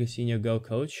let Lukasinho go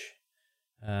coach.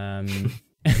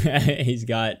 He's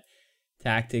got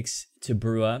tactics to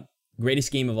brew up.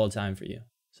 Greatest game of all time for you?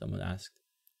 Someone asked.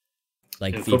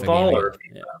 Like in FIFA football game. or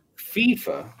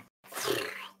FIFA?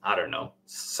 I don't know.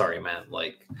 Sorry, man.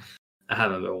 Like, I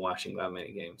haven't been watching that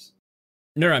many games.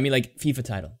 No, I mean like FIFA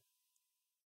title.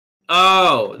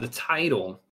 Oh, the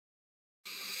title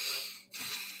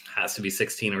has to be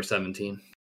 16 or 17.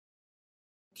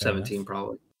 17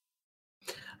 probably.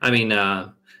 I mean,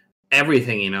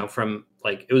 everything, from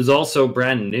like, it was also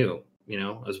brand new,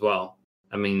 as well.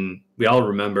 I mean, we all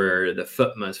remember the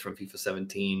Footmas from FIFA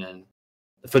 17, and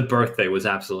the Foot Birthday was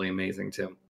absolutely amazing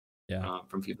too. Yeah.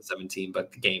 From FIFA 17,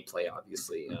 but the gameplay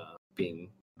obviously being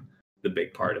the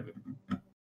big part of it.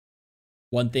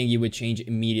 One thing you would change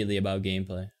immediately about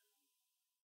gameplay?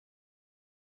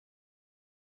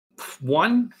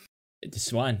 One?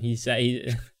 Just one. He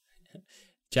said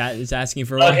chat is asking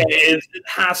for one. Okay, it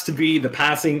has to be the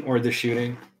passing or the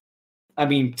shooting. I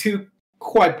mean, two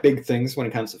quite big things when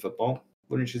it comes to football,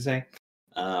 wouldn't you say?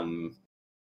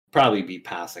 Probably be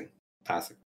passing.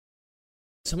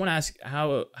 Someone asked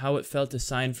how it felt to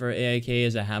sign for AIK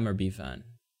as a Hammarby fan.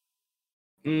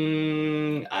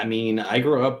 I mean, I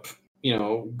grew up,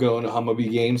 going to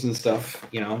Hammarby games and stuff,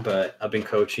 but I've been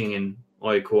coaching in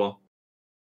AIK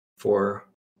for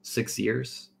 6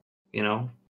 years, I've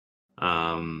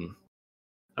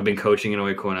been coaching in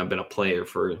AIK and I've been a player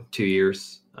for 2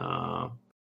 years.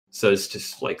 So it's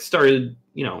just like started,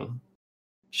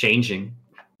 changing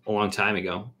a long time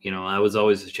ago. You know, I was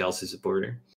always a Chelsea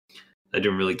supporter. I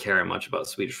didn't really care much about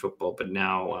Swedish football, but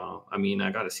now, I mean,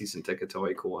 I got a season ticket to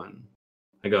Oiko and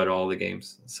I got all the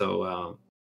games, so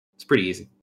it's pretty easy.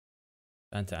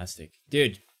 Fantastic,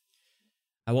 dude.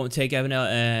 I won't take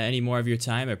any more of your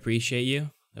time. I appreciate you.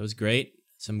 That was great.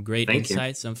 Some great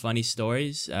insights, some funny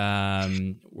stories.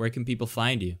 Where can people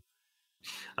find you?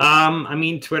 I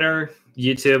mean, Twitter,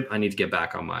 YouTube. I need to get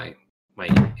back on my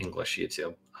English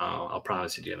YouTube. I'll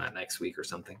promise to do that next week or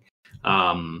something.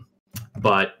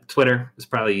 But Twitter is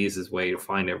probably the easiest way to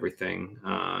find everything.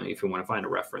 If you want to find a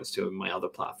reference to my other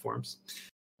platforms.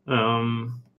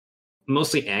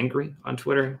 Mostly angry on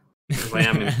Twitter as I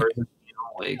am in person. You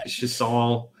know, like it's just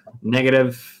all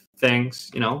negative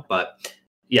things, you know. But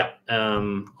yeah,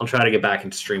 I'll try to get back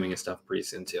into streaming and stuff pretty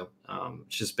soon too.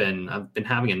 It's just I've been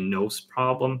having a nose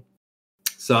problem,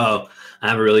 so I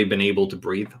haven't really been able to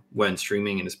breathe when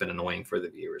streaming, and it's been annoying for the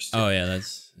viewers too. Oh yeah.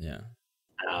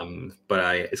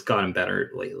 But it's gotten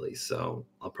better lately, so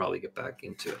I'll probably get back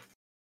into it.